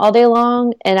question around all day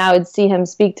long, and I would see Him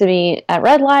speak to me at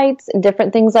red lights and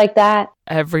different things like that.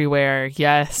 Everywhere,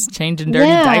 yes. Changing dirty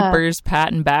diapers,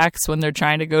 patting backs when they're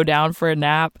trying to go down for a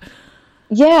nap.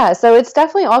 Yeah, so it's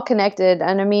definitely all connected.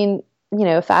 And I mean, you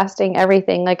know, fasting,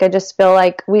 everything. Like I just feel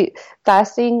like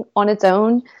fasting on its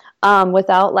own,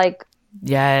 without like,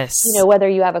 you know, whether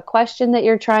you have a question that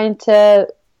you're trying to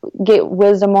get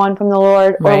wisdom on from the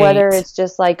Lord, or whether it's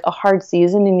just like a hard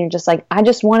season and you're just like, I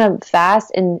just want to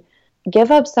fast and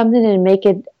give up something and make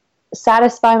it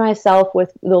satisfy myself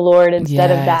with the Lord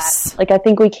instead of that. Like, I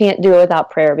think we can't do it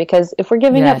without prayer, because if we're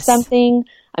giving up something,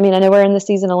 I mean, I know we're in the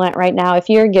season of Lent right now. If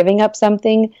you're giving up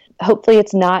something, hopefully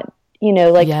it's not, you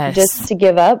know, like just to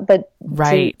give up, but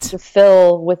to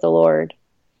fill with the Lord.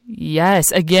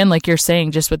 Yes. Again, like you're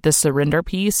saying, just with the surrender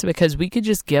piece, because we could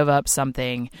just give up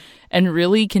something and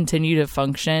really continue to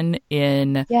function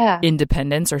in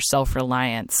independence or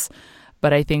self-reliance.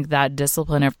 But I think that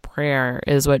discipline of prayer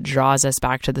is what draws us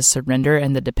back to the surrender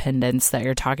and the dependence that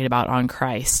you're talking about on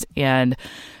Christ. And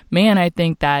man, I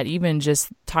think that even just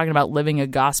talking about living a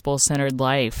gospel-centered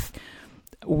life,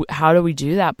 how do we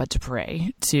do that but to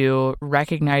pray, to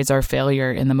recognize our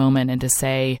failure in the moment and to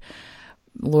say,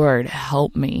 Lord,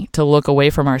 help me to look away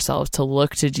from ourselves, to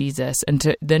look to Jesus, and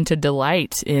to then to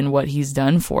delight in what He's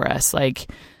done for us. Like,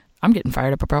 I'm getting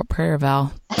fired up about prayer,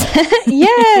 Val.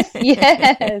 Yes.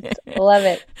 Love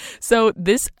it. So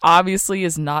this obviously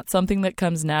is not something that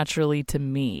comes naturally to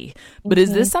me, but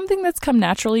is this something that's come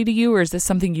naturally to you, or is this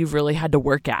something you've really had to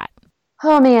work at?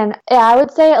 Oh man. Yeah, I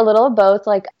would say a little of both.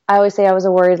 Like I always say I was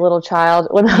a worried little child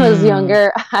when I was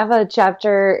younger. I have a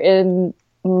chapter in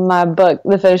my book,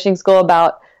 The Finishing School,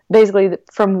 about basically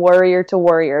from worrier to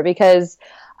warrior, because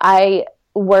I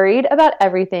worried about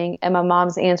everything and my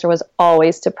mom's answer was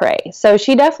always to pray. So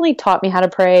she definitely taught me how to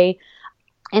pray.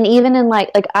 And even in like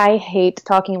I hate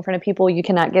talking in front of people. You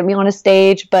cannot get me on a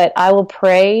stage, but I will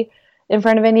pray in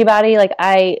front of anybody.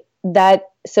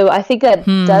 So I think that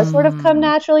does sort of come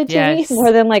naturally to me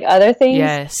more than like other things.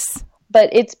 Yes.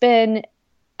 But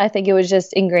I think it was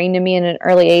just ingrained in me in an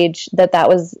early age that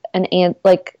was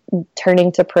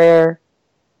turning to prayer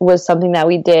was something that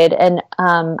we did. And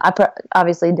I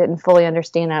obviously didn't fully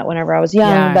understand that whenever I was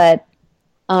young, but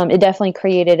it definitely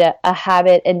created a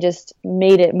habit and just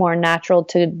made it more natural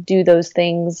to do those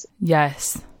things.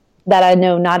 Yes. That I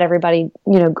know not everybody,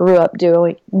 grew up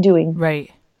doing.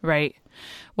 Right.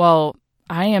 Well,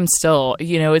 I am still,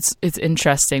 it's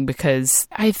interesting because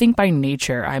I think by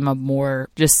nature I'm a more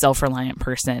just self-reliant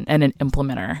person and an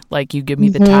implementer. Like you give me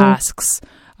the tasks,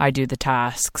 I do the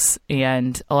tasks,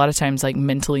 and a lot of times like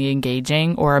mentally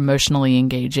engaging or emotionally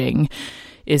engaging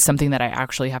is something that I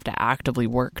actually have to actively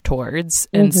work towards.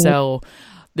 And so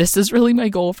this is really my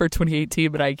goal for 2018,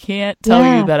 but I can't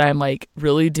tell you that I'm like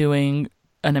really doing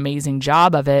an amazing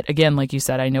job of it. Again, like you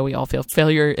said, I know we all feel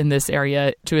failure in this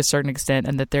area to a certain extent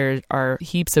and that there are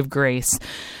heaps of grace,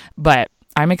 but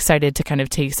I'm excited to kind of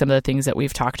take some of the things that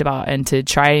we've talked about and to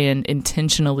try and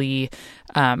intentionally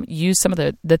use some of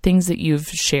the things that you've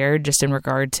shared just in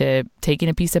regard to taking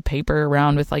a piece of paper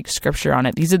around with like scripture on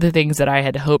it. These are the things that I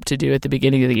had hoped to do at the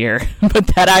beginning of the year, but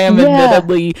that I am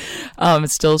admittedly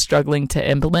still struggling to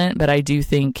implement. But I do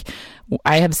think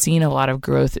I have seen a lot of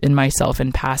growth in myself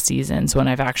in past seasons when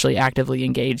I've actually actively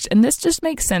engaged. And this just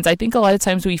makes sense. I think a lot of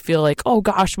times we feel like, oh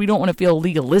gosh, we don't want to feel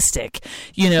legalistic,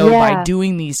 by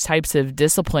doing these types of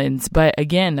disciplines. But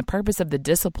again, the purpose of the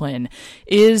discipline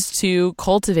is to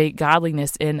cultivate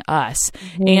godliness in us.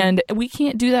 And we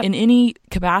can't do that in any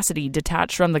capacity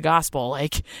detached from the gospel.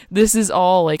 Like this is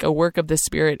all like a work of the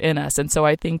Spirit in us. And so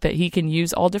I think that he can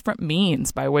use all different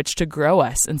means by which to grow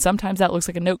us. And sometimes that looks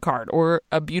like a note card or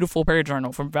a beautiful prayer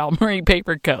journal from Valerie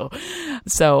Paper Co.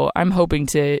 So I'm hoping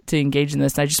to engage in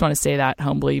this. And I just want to say that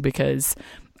humbly because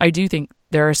I do think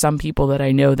there are some people that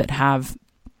I know that have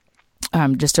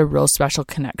just a real special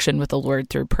connection with the Lord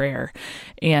through prayer.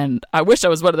 And I wish I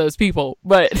was one of those people,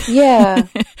 but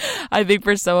I think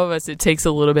for some of us, it takes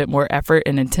a little bit more effort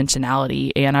and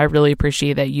intentionality. And I really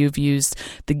appreciate that you've used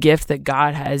the gift that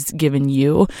God has given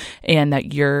you and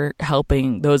that you're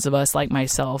helping those of us like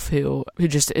myself who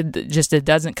it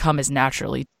doesn't come as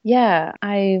naturally. Yeah,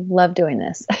 I love doing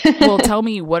this. Well, tell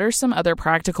me, what are some other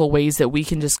practical ways that we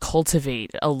can just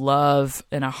cultivate a love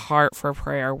and a heart for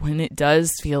prayer when it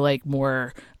does feel like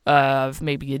more of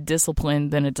maybe a discipline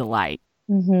than a delight?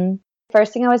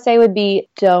 First thing I would say would be,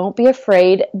 don't be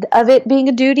afraid of it being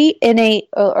a duty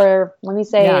or let me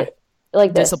say it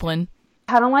like this. Discipline.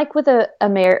 Kind of like with a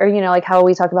marriage, or like how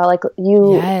we talk about like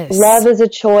love is a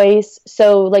choice.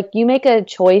 So like you make a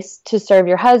choice to serve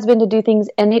your husband, to do things,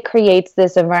 and it creates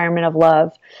this environment of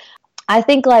love. I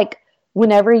think like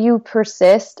whenever you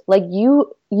persist, like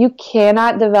you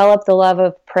cannot develop the love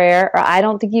of prayer, or I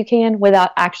don't think you can,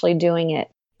 without actually doing it.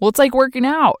 Well, it's like working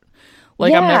out.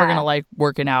 Like I'm never going to like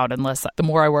working out unless the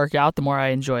more I work out, the more I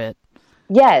enjoy it.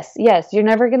 Yes. You're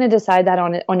never going to decide that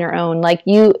on your own. Like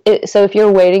so if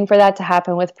you're waiting for that to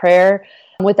happen with prayer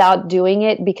without doing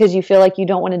it because you feel like you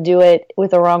don't want to do it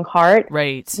with a wrong heart,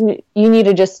 right? You need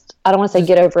to just, I don't want to say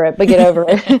get over it, but get over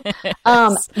it.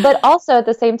 But also at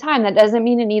the same time, that doesn't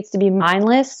mean it needs to be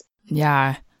mindless.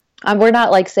 Yeah. We're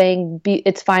not like saying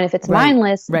it's fine if it's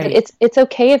mindless, right. But it's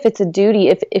okay if it's a duty,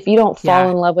 if you don't fall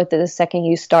in love with it the second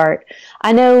you start.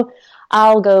 I know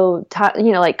I'll go,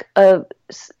 like a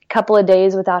couple of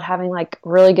days without having like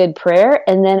really good prayer,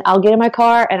 and then I'll get in my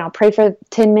car and I'll pray for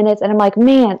 10 minutes, and I'm like,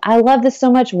 man, I love this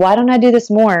so much. Why don't I do this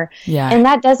more? Yeah. And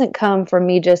that doesn't come from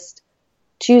me just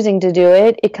choosing to do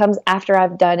it. It comes after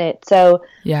I've done it. So,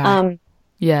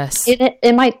 yes,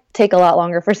 it might take a lot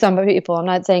longer for some people. I'm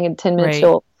not saying in 10 minutes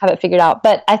you'll have it figured out,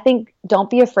 but I think don't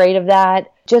be afraid of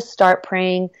that. Just start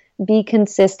praying, be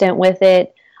consistent with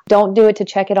it. Don't do it to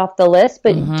check it off the list,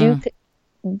 but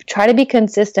try to be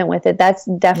consistent with it. That's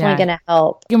definitely going to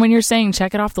help. And when you're saying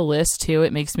check it off the list too,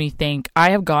 it makes me think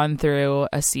I have gone through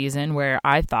a season where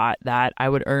I thought that I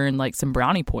would earn like some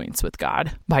brownie points with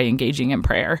God by engaging in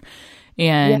prayer.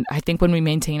 And I think when we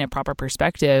maintain a proper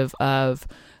perspective of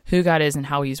who God is and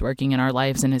how he's working in our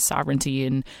lives and his sovereignty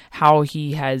and how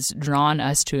he has drawn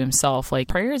us to himself, like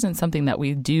prayer isn't something that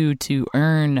we do to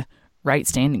earn right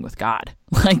standing with God.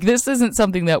 Like this isn't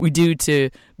something that we do to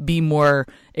be more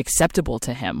acceptable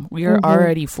to him. We are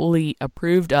already fully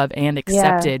approved of and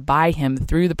accepted by him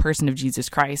through the person of Jesus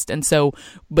Christ. And so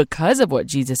because of what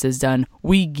Jesus has done,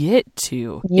 we get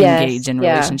to engage in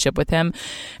relationship with him.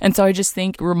 And so I just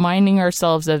think reminding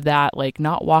ourselves of that, like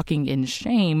not walking in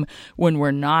shame when we're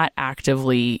not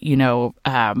actively,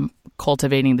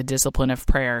 cultivating the discipline of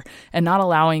prayer and not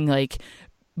allowing like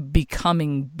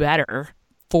becoming better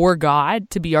for God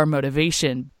to be our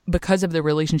motivation because of the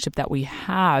relationship that we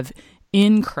have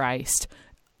in Christ,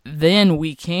 then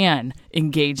we can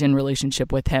engage in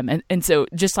relationship with him. And so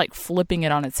just like flipping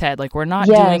it on its head, like we're not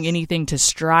doing anything to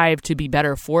strive to be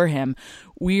better for him.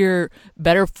 We're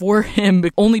better for him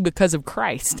only because of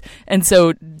Christ. And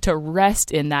so to rest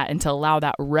in that and to allow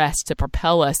that rest to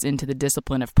propel us into the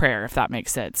discipline of prayer, if that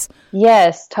makes sense.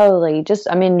 Yes, totally. Just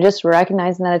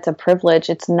recognizing that it's a privilege.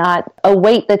 It's not a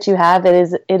weight that you have.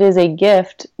 It is a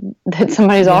gift that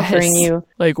somebody's offering you.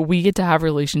 Like we get to have a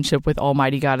relationship with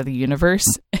Almighty God of the universe,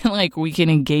 and like we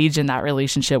can engage in that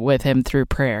relationship with him through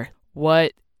prayer.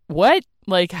 What?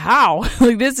 Like how?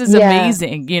 Like this is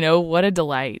amazing. What a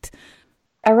delight.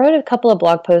 I wrote a couple of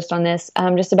blog posts on this,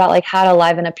 just about like how to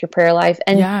liven up your prayer life.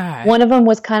 And one of them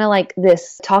was kind of like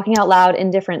this, talking out loud in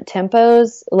different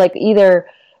tempos, like either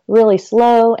really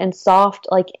slow and soft,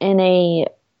 like in a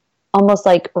almost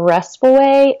like restful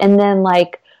way, and then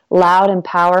like loud and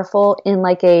powerful in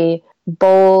like a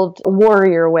bold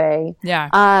warrior way. Yeah.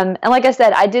 And like I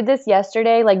said, I did this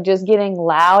yesterday, like just getting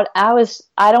loud. I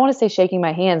don't want to say shaking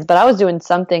my hands, but I was doing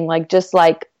something like just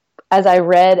like, as I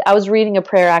was reading a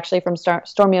prayer actually from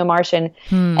Stormy O'Martian,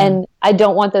 and I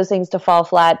don't want those things to fall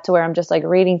flat to where I'm just like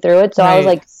reading through it. So I was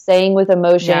like saying with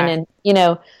emotion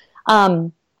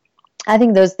and, I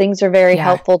think those things are very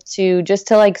helpful to just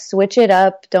to like switch it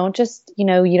up. Don't just, you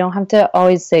don't have to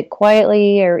always sit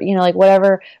quietly or, like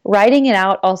whatever. Writing it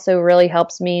out also really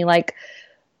helps me. Like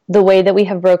the way that we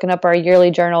have broken up our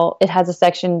yearly journal, it has a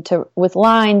section with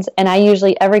lines, and I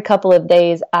usually every couple of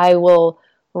days I will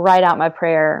write out my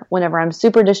prayer whenever I'm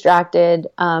super distracted.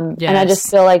 And I just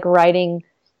feel like writing,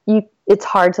 it's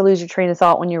hard to lose your train of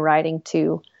thought when you're writing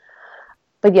too.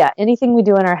 But yeah, anything we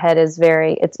do in our head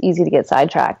it's easy to get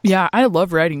sidetracked. Yeah, I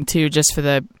love writing too, just for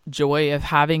the joy of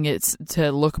having it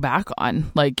to look back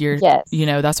on. Like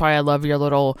that's why I love your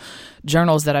little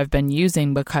journals that I've been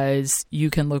using, because you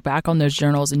can look back on those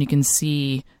journals and you can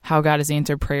see how God has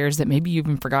answered prayers that maybe you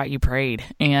even forgot you prayed.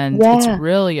 And it's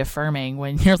really affirming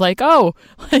when you're like, oh,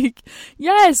 like,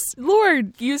 yes,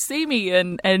 Lord, you see me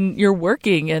and you're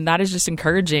working. And that is just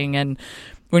encouraging. And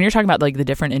when you're talking about like the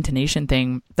different intonation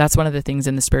thing, that's one of the things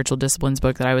in the Spiritual Disciplines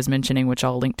book that I was mentioning, which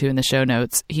I'll link to in the show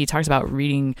notes. He talks about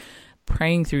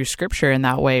praying through scripture in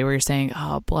that way, where you're saying,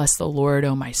 oh, bless the Lord,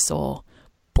 oh my soul.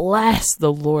 Bless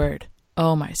the Lord,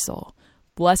 oh my soul.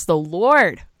 Bless the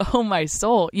Lord, oh my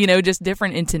soul. Just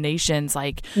different intonations,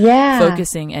 like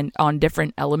focusing and on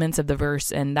different elements of the verse,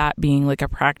 and that being like a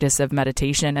practice of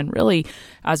meditation. And really,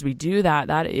 as we do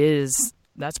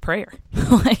that's prayer.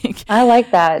 Like I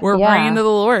like that. We're praying to the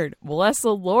Lord. Bless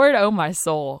the Lord, oh my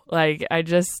soul. Like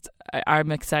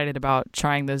I'm excited about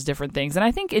trying those different things. And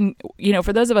I think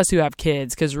for those of us who have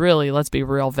kids, because really, let's be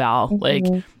real, Val, like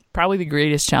probably the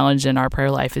greatest challenge in our prayer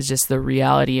life is just the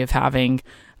reality of having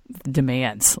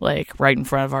demands like right in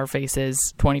front of our faces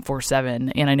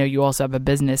 24/7. And I know you also have a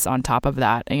business on top of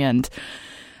that. And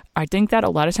I think that a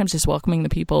lot of times just welcoming the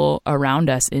people around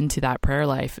us into that prayer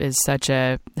life is such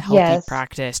a healthy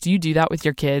practice. Do you do that with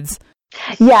your kids?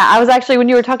 Yeah, I was actually, when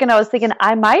you were talking, I was thinking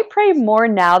I might pray more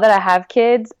now that I have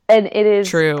kids. And it is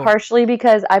partially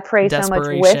because I pray so much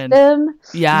with them.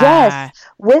 Yeah. Yes,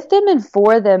 with them and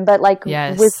for them. But like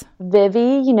with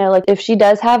Vivi, like if she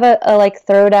does have a like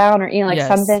throwdown or,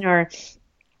 something, or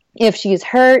if she's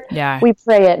hurt, we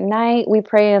pray at night. We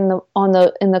pray in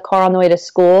the car on the way to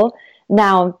school.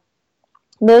 Now,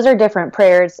 those are different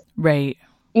prayers. Right.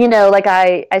 Like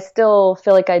I still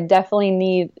feel like I definitely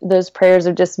need those prayers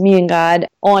of just me and God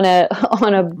on a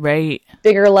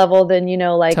bigger level than,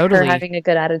 her having a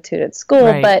good attitude at school.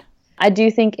 Right. But I do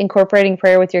think incorporating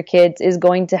prayer with your kids is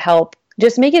going to help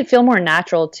just make it feel more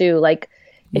natural too. Like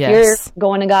if you're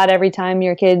going to God every time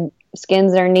your kid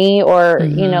skins their knee or,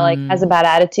 has a bad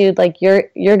attitude, like you're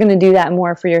going to do that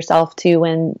more for yourself too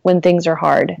when things are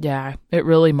hard. Yeah. It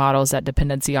really models that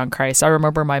dependency on Christ. I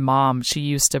remember my mom, she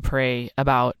used to pray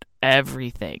about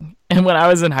everything. And when I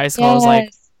was in high school, I was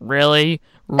like, really?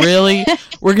 Really?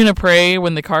 We're going to pray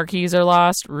when the car keys are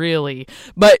lost? Really?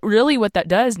 But really what that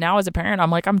does now as a parent, I'm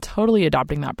like, I'm totally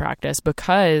adopting that practice,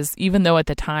 because even though at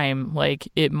the time, like,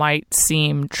 it might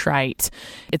seem trite,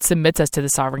 it submits us to the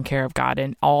sovereign care of God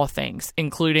in all things,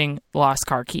 including lost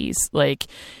car keys. Like,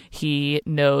 he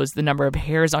knows the number of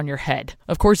hairs on your head.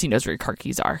 Of course he knows where your car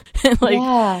keys are.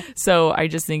 So I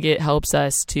just think it helps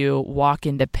us to walk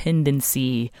in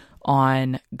dependency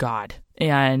on God.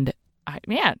 And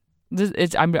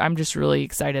I'm just really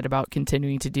excited about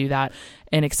continuing to do that,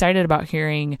 and excited about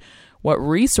hearing what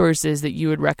resources that you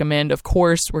would recommend. Of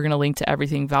course, we're going to link to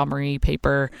everything Val Marie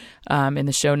Paper in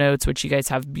the show notes, which you guys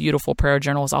have beautiful prayer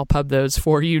journals. I'll pub those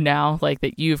for you now, like,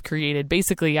 that you've created.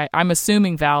 Basically, I'm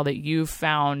assuming, Val, that you've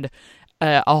found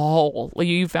a hole.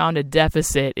 You found a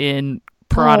deficit in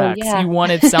products. You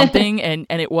wanted something and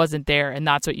it wasn't there, and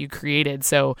that's what you created.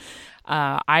 So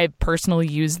I personally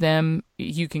use them.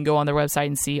 You can go on their website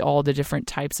and see all the different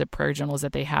types of prayer journals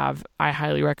that they have. I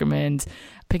highly recommend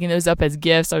picking those up as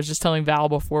gifts. I was just telling Val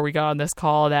before we got on this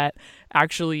call that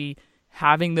actually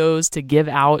having those to give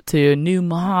out to new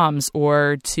moms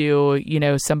or to,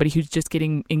 somebody who's just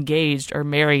getting engaged or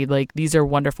married, like, these are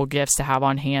wonderful gifts to have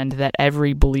on hand that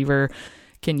every believer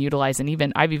can utilize.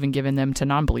 And I've even given them to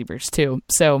non-believers too.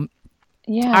 So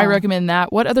I recommend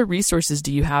that. What other resources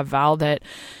do you have, Val, that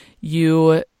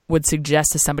you would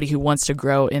suggest to somebody who wants to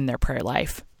grow in their prayer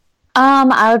life?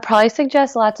 I would probably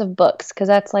suggest lots of books, because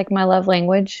that's like my love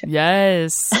language.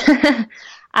 Yes.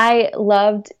 I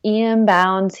loved E.M.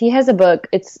 Bounds. He has a book.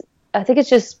 I think it's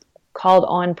just called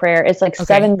On Prayer. It's like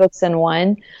 7 books in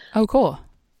one. Oh, cool.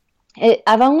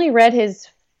 I've only read his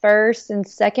first and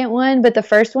second one, but the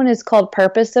first one is called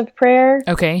Purpose of Prayer.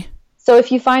 Okay. So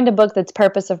if you find a book that's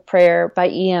Purpose of Prayer by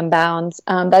E.M. Bounds,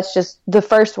 that's just the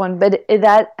first one. But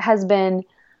that has been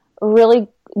really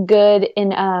good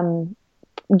in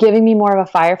giving me more of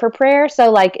a fire for prayer. So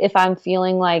like if I'm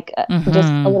feeling like just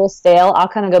a little stale, I'll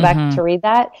kind of go back to read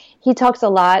that. He talks a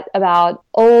lot about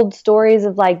old stories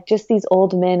of like just these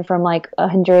old men from like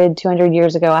 100, 200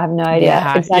 years ago. I have no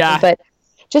idea exactly, but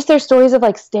just their stories of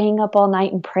like staying up all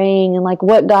night and praying and like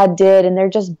what God did, and they're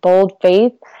just bold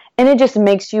faith. And it just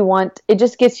makes you it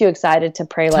just gets you excited to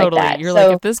pray like that. You're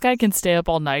like, if this guy can stay up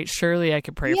all night, surely I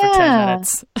could pray for 10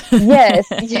 minutes.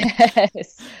 Yes.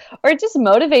 Or it just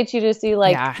motivates you to see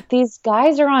like, these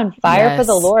guys are on fire for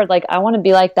the Lord. Like, I want to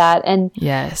be like that. And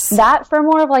that for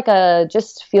more of like a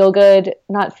just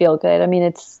not feel good. I mean,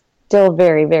 it's still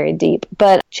very, very deep,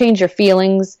 but change your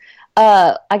feelings.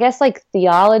 I guess like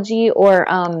theology or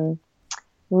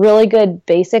really good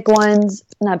basic ones,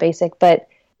 not basic, but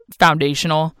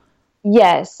foundational.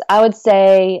 Yes, I would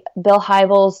say Bill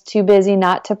Hybels' Too Busy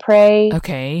Not to Pray.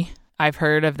 Okay, I've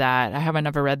heard of that. I haven't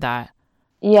ever read that.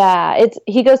 Yeah,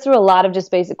 he goes through a lot of just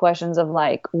basic questions of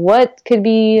like, what could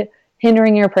be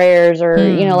hindering your prayers, or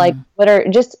like what are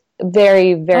just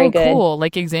very, very good. Cool,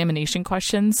 like examination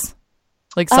questions,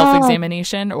 like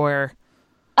self-examination, or.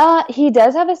 He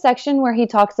does have a section where he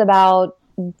talks about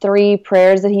 3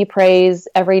 prayers that he prays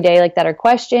every day, like that are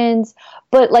questions,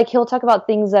 but like he'll talk about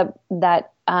things that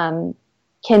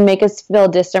can make us feel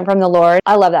distant from the Lord.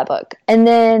 I love that book. And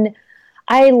then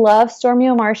I love Stormy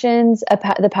O'Martian's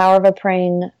The Power of a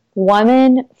Praying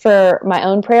Woman for my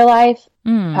own prayer life.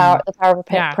 The power of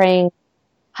a praying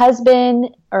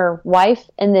husband or wife,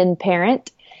 and then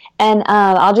parent. And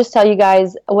I'll just tell you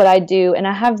guys what I do. And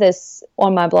I have this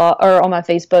on my blog or on my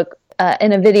Facebook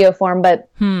in a video form, but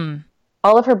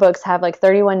all of her books have like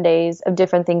 31 days of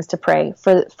different things to pray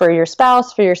for your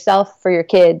spouse, for yourself, for your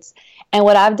kids. And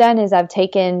what I've done is I've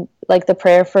taken like the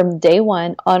prayer from day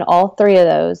 1 on all 3 of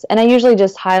those. And I usually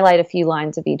just highlight a few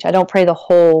lines of each. I don't pray the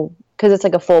whole, because it's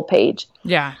like a full page.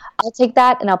 Yeah. I'll take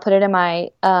that and I'll put it in my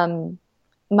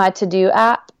my to-do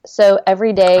app. So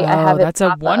every day I have it. That's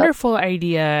a wonderful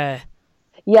idea.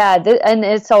 Yeah, and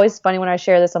it's always funny when I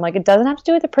share this. I'm like, it doesn't have to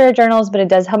do with the prayer journals, but it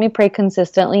does help me pray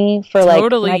consistently for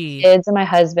like my kids and my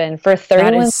husband for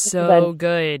 31 That is so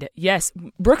good. Yes,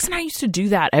 Brooks and I used to do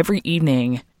that every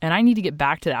evening, and I need to get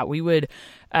back to that. We would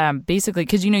basically,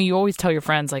 because you always tell your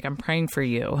friends like, I'm praying for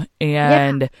you,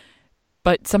 and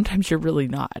but sometimes you're really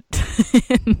not.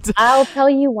 I'll tell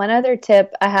you one other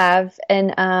tip I have,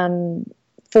 and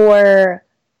for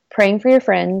praying for your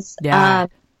friends. Yeah.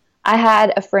 I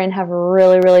had a friend have a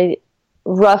really, really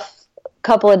rough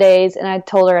couple of days, and I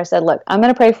told her, I said, look, I'm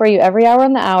going to pray for you every hour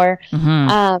on the hour.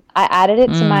 I added it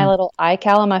to my little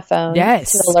iCal on my phone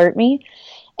to alert me.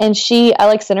 And I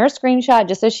like sent her a screenshot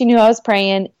just so she knew I was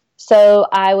praying. So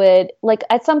I would like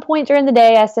at some point during the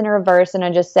day, I sent her a verse and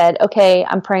I just said, okay,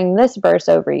 I'm praying this verse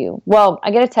over you. Well,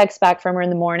 I get a text back from her in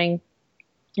the morning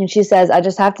and she says, I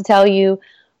just have to tell you,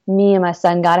 me and my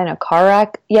son got in a car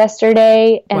wreck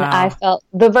yesterday, and Wow. I felt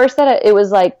the verse that it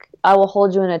was like, I will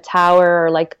hold you in a tower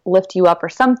or like lift you up or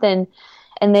something.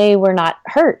 And they were not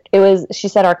hurt. She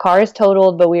said, our car is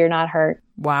totaled, but we are not hurt.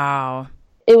 Wow.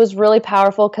 It was really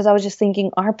powerful because I was just thinking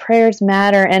our prayers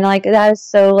matter. And like, that is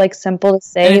so like simple to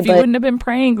say. And if you wouldn't have been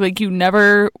praying, like you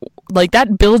never, like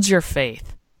that builds your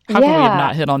faith. How come we have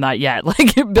not hit on that yet?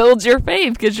 Like it builds your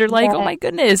faith because you're like, oh my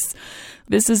goodness,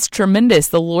 this is tremendous.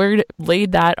 The Lord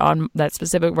laid that on that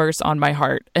specific verse on my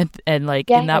heart. And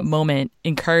like in that moment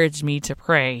encouraged me to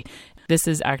pray. This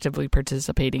is actively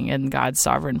participating in God's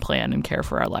sovereign plan and care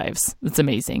for our lives. It's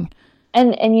amazing.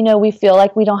 And you know, we feel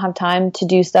like we don't have time to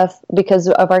do stuff because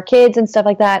of our kids and stuff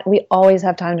like that. We always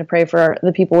have time to pray for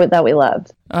the people that we love.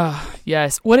 Oh,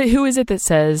 yes. Who is it that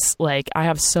says, like, I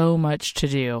have so much to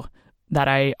do that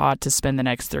I ought to spend the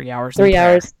next 3 hours in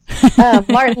prayer? 3 hours.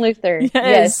 Martin Luther.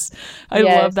 Yes. I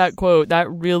love that quote. That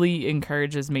really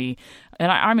encourages me.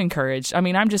 And I'm encouraged. I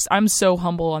mean, I'm so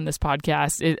humble on this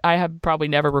podcast. I have probably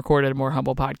never recorded a more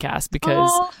humble podcast because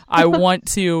I want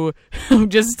to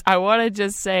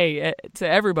just say to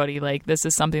everybody, like, this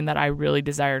is something that I really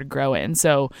desire to grow in.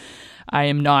 So I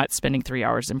am not spending 3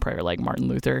 hours in prayer like Martin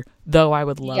Luther, though I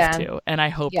would love to, and I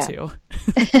hope to.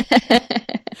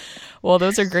 Well,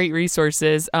 those are great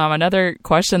resources. Another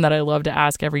question that I love to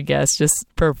ask every guest just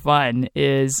for fun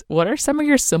is, what are some of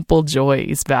your simple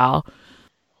joys, Val?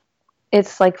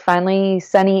 It's like finally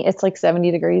sunny. It's like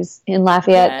 70 degrees in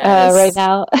Lafayette right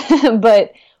now.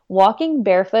 But walking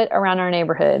barefoot around our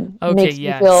neighborhood makes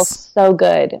me feel so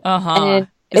good. And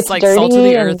it's like salt of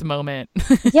the earth moment.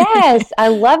 Yes, I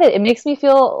love it. It makes me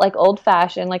feel like old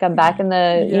fashioned, like I'm back in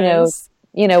the,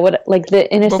 you know what, like the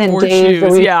innocent before days.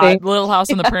 shoes, Little House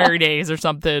on the Prairie days or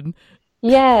something.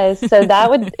 Yes, so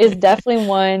that is definitely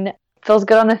one. Feels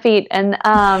good on the feet. And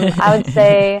I would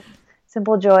say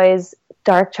simple joys.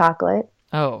 Dark chocolate.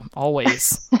 Oh,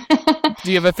 always.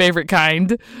 Do you have a favorite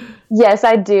kind? Yes,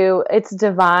 I do. It's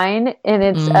divine, and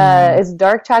it's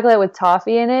dark chocolate with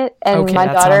toffee in it. And my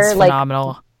daughter, sounds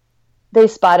phenomenal. They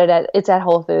spotted it's at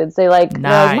Whole Foods. They're like,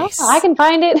 Mom, I can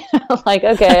find it. I'm like,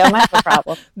 okay, I might have a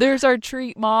problem. There's our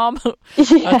treat, Mom.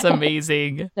 That's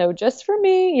amazing. No, just for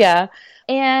me. Yeah.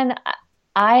 And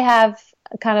I have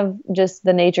kind of just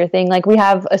the nature thing. Like we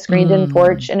have a screened-in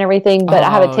porch and everything, but I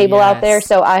have a table out there,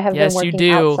 so I have been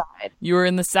working outside. You were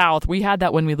in the South. We had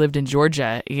that when we lived in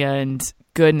Georgia, and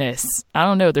goodness, I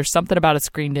don't know. There's something about a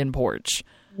screened-in porch.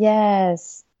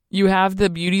 Yes. You have the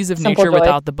beauties of nature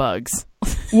without the bugs.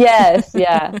 Yes,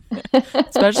 yeah.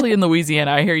 Especially in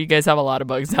Louisiana. I hear you guys have a lot of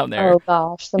bugs down there. Oh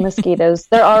gosh, the mosquitoes.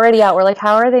 They're already out. We're like,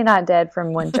 how are they not dead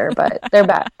from winter? But they're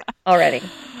back already.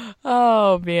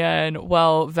 Oh, man.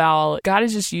 Well, Val, God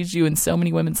has just used you in so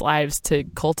many women's lives to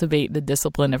cultivate the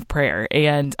discipline of prayer.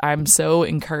 And I'm so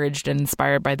encouraged and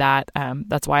inspired by that.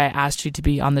 That's why I asked you to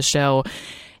be on the show.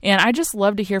 And I just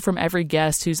love to hear from every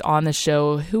guest who's on the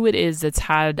show who it is that's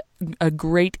had a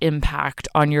great impact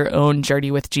on your own journey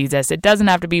with Jesus. It doesn't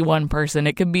have to be one person.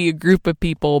 It can be a group of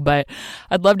people, but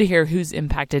I'd love to hear who's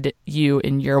impacted you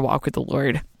in your walk with the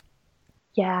Lord.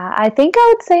 Yeah, I think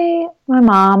I would say my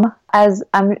mom, as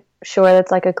I'm sure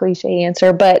that's like a cliche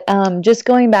answer, but just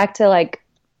going back to like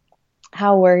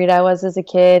how worried I was as a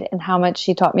kid and how much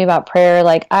she taught me about prayer.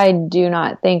 Like I do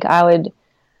not think I would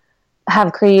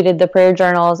have created the prayer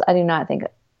journals. I do not think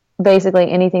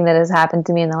basically anything that has happened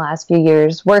to me in the last few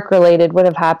years, work related, would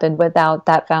have happened without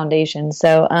that foundation.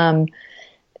 So and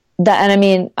I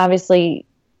mean, obviously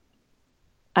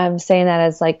I'm saying that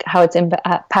as like how it's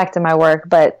impacted my work,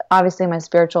 but obviously my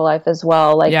spiritual life as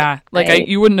well. Like, yeah, like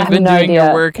you wouldn't have been doing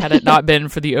your work had it not been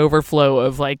for the overflow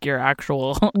of like your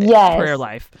actual prayer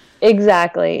life.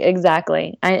 Exactly.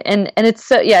 And it's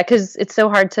so, cause it's so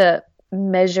hard to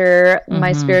measure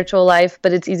my spiritual life,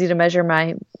 but it's easy to measure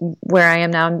where I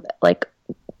am now, like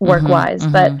work wise.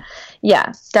 But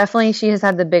yeah, definitely she has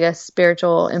had the biggest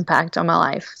spiritual impact on my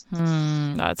life.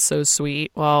 That's so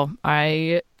sweet. Well,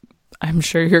 I'm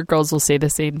sure your girls will say the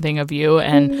same thing of you,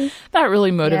 and that really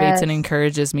motivates and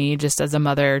encourages me just as a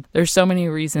mother. There's so many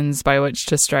reasons by which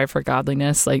to strive for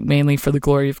godliness, like mainly for the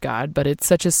glory of God, but it's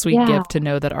such a sweet gift to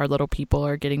know that our little people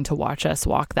are getting to watch us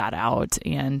walk that out,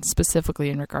 and specifically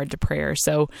in regard to prayer.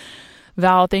 So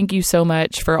Val, thank you so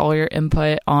much for all your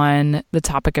input on the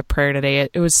topic of prayer today.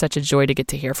 It was such a joy to get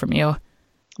to hear from you.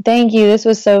 Thank you. This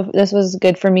was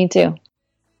good for me too.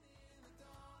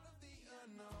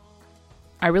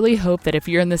 I really hope that if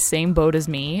you're in the same boat as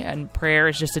me and prayer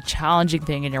is just a challenging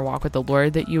thing in your walk with the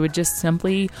Lord, that you would just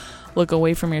simply look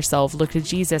away from yourself, look to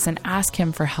Jesus, and ask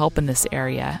him for help in this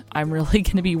area. I'm really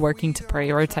going to be working to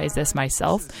prioritize this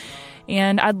myself.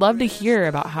 And I'd love to hear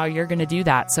about how you're going to do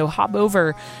that. So hop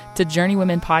over to Journey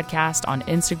Women Podcast on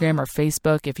Instagram or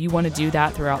Facebook if you want to do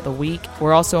that throughout the week.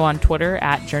 We're also on Twitter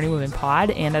at Journey Women Pod.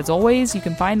 And as always, you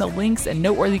can find the links and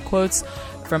noteworthy quotes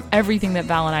from everything that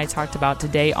Val and I talked about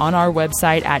today on our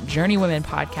website at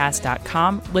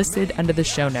journeywomenpodcast.com, listed under the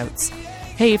show notes.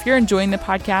 Hey, if you're enjoying the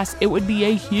podcast, it would be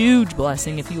a huge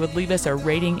blessing if you would leave us a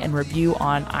rating and review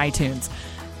on iTunes.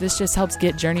 This just helps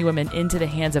get Journey Women into the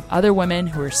hands of other women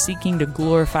who are seeking to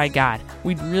glorify God.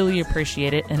 We'd really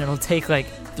appreciate it, and it'll take like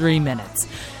 3 minutes.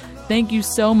 Thank you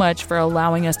so much for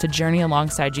allowing us to journey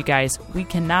alongside you guys. We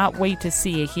cannot wait to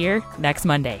see you here next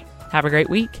Monday. Have a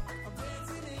great week.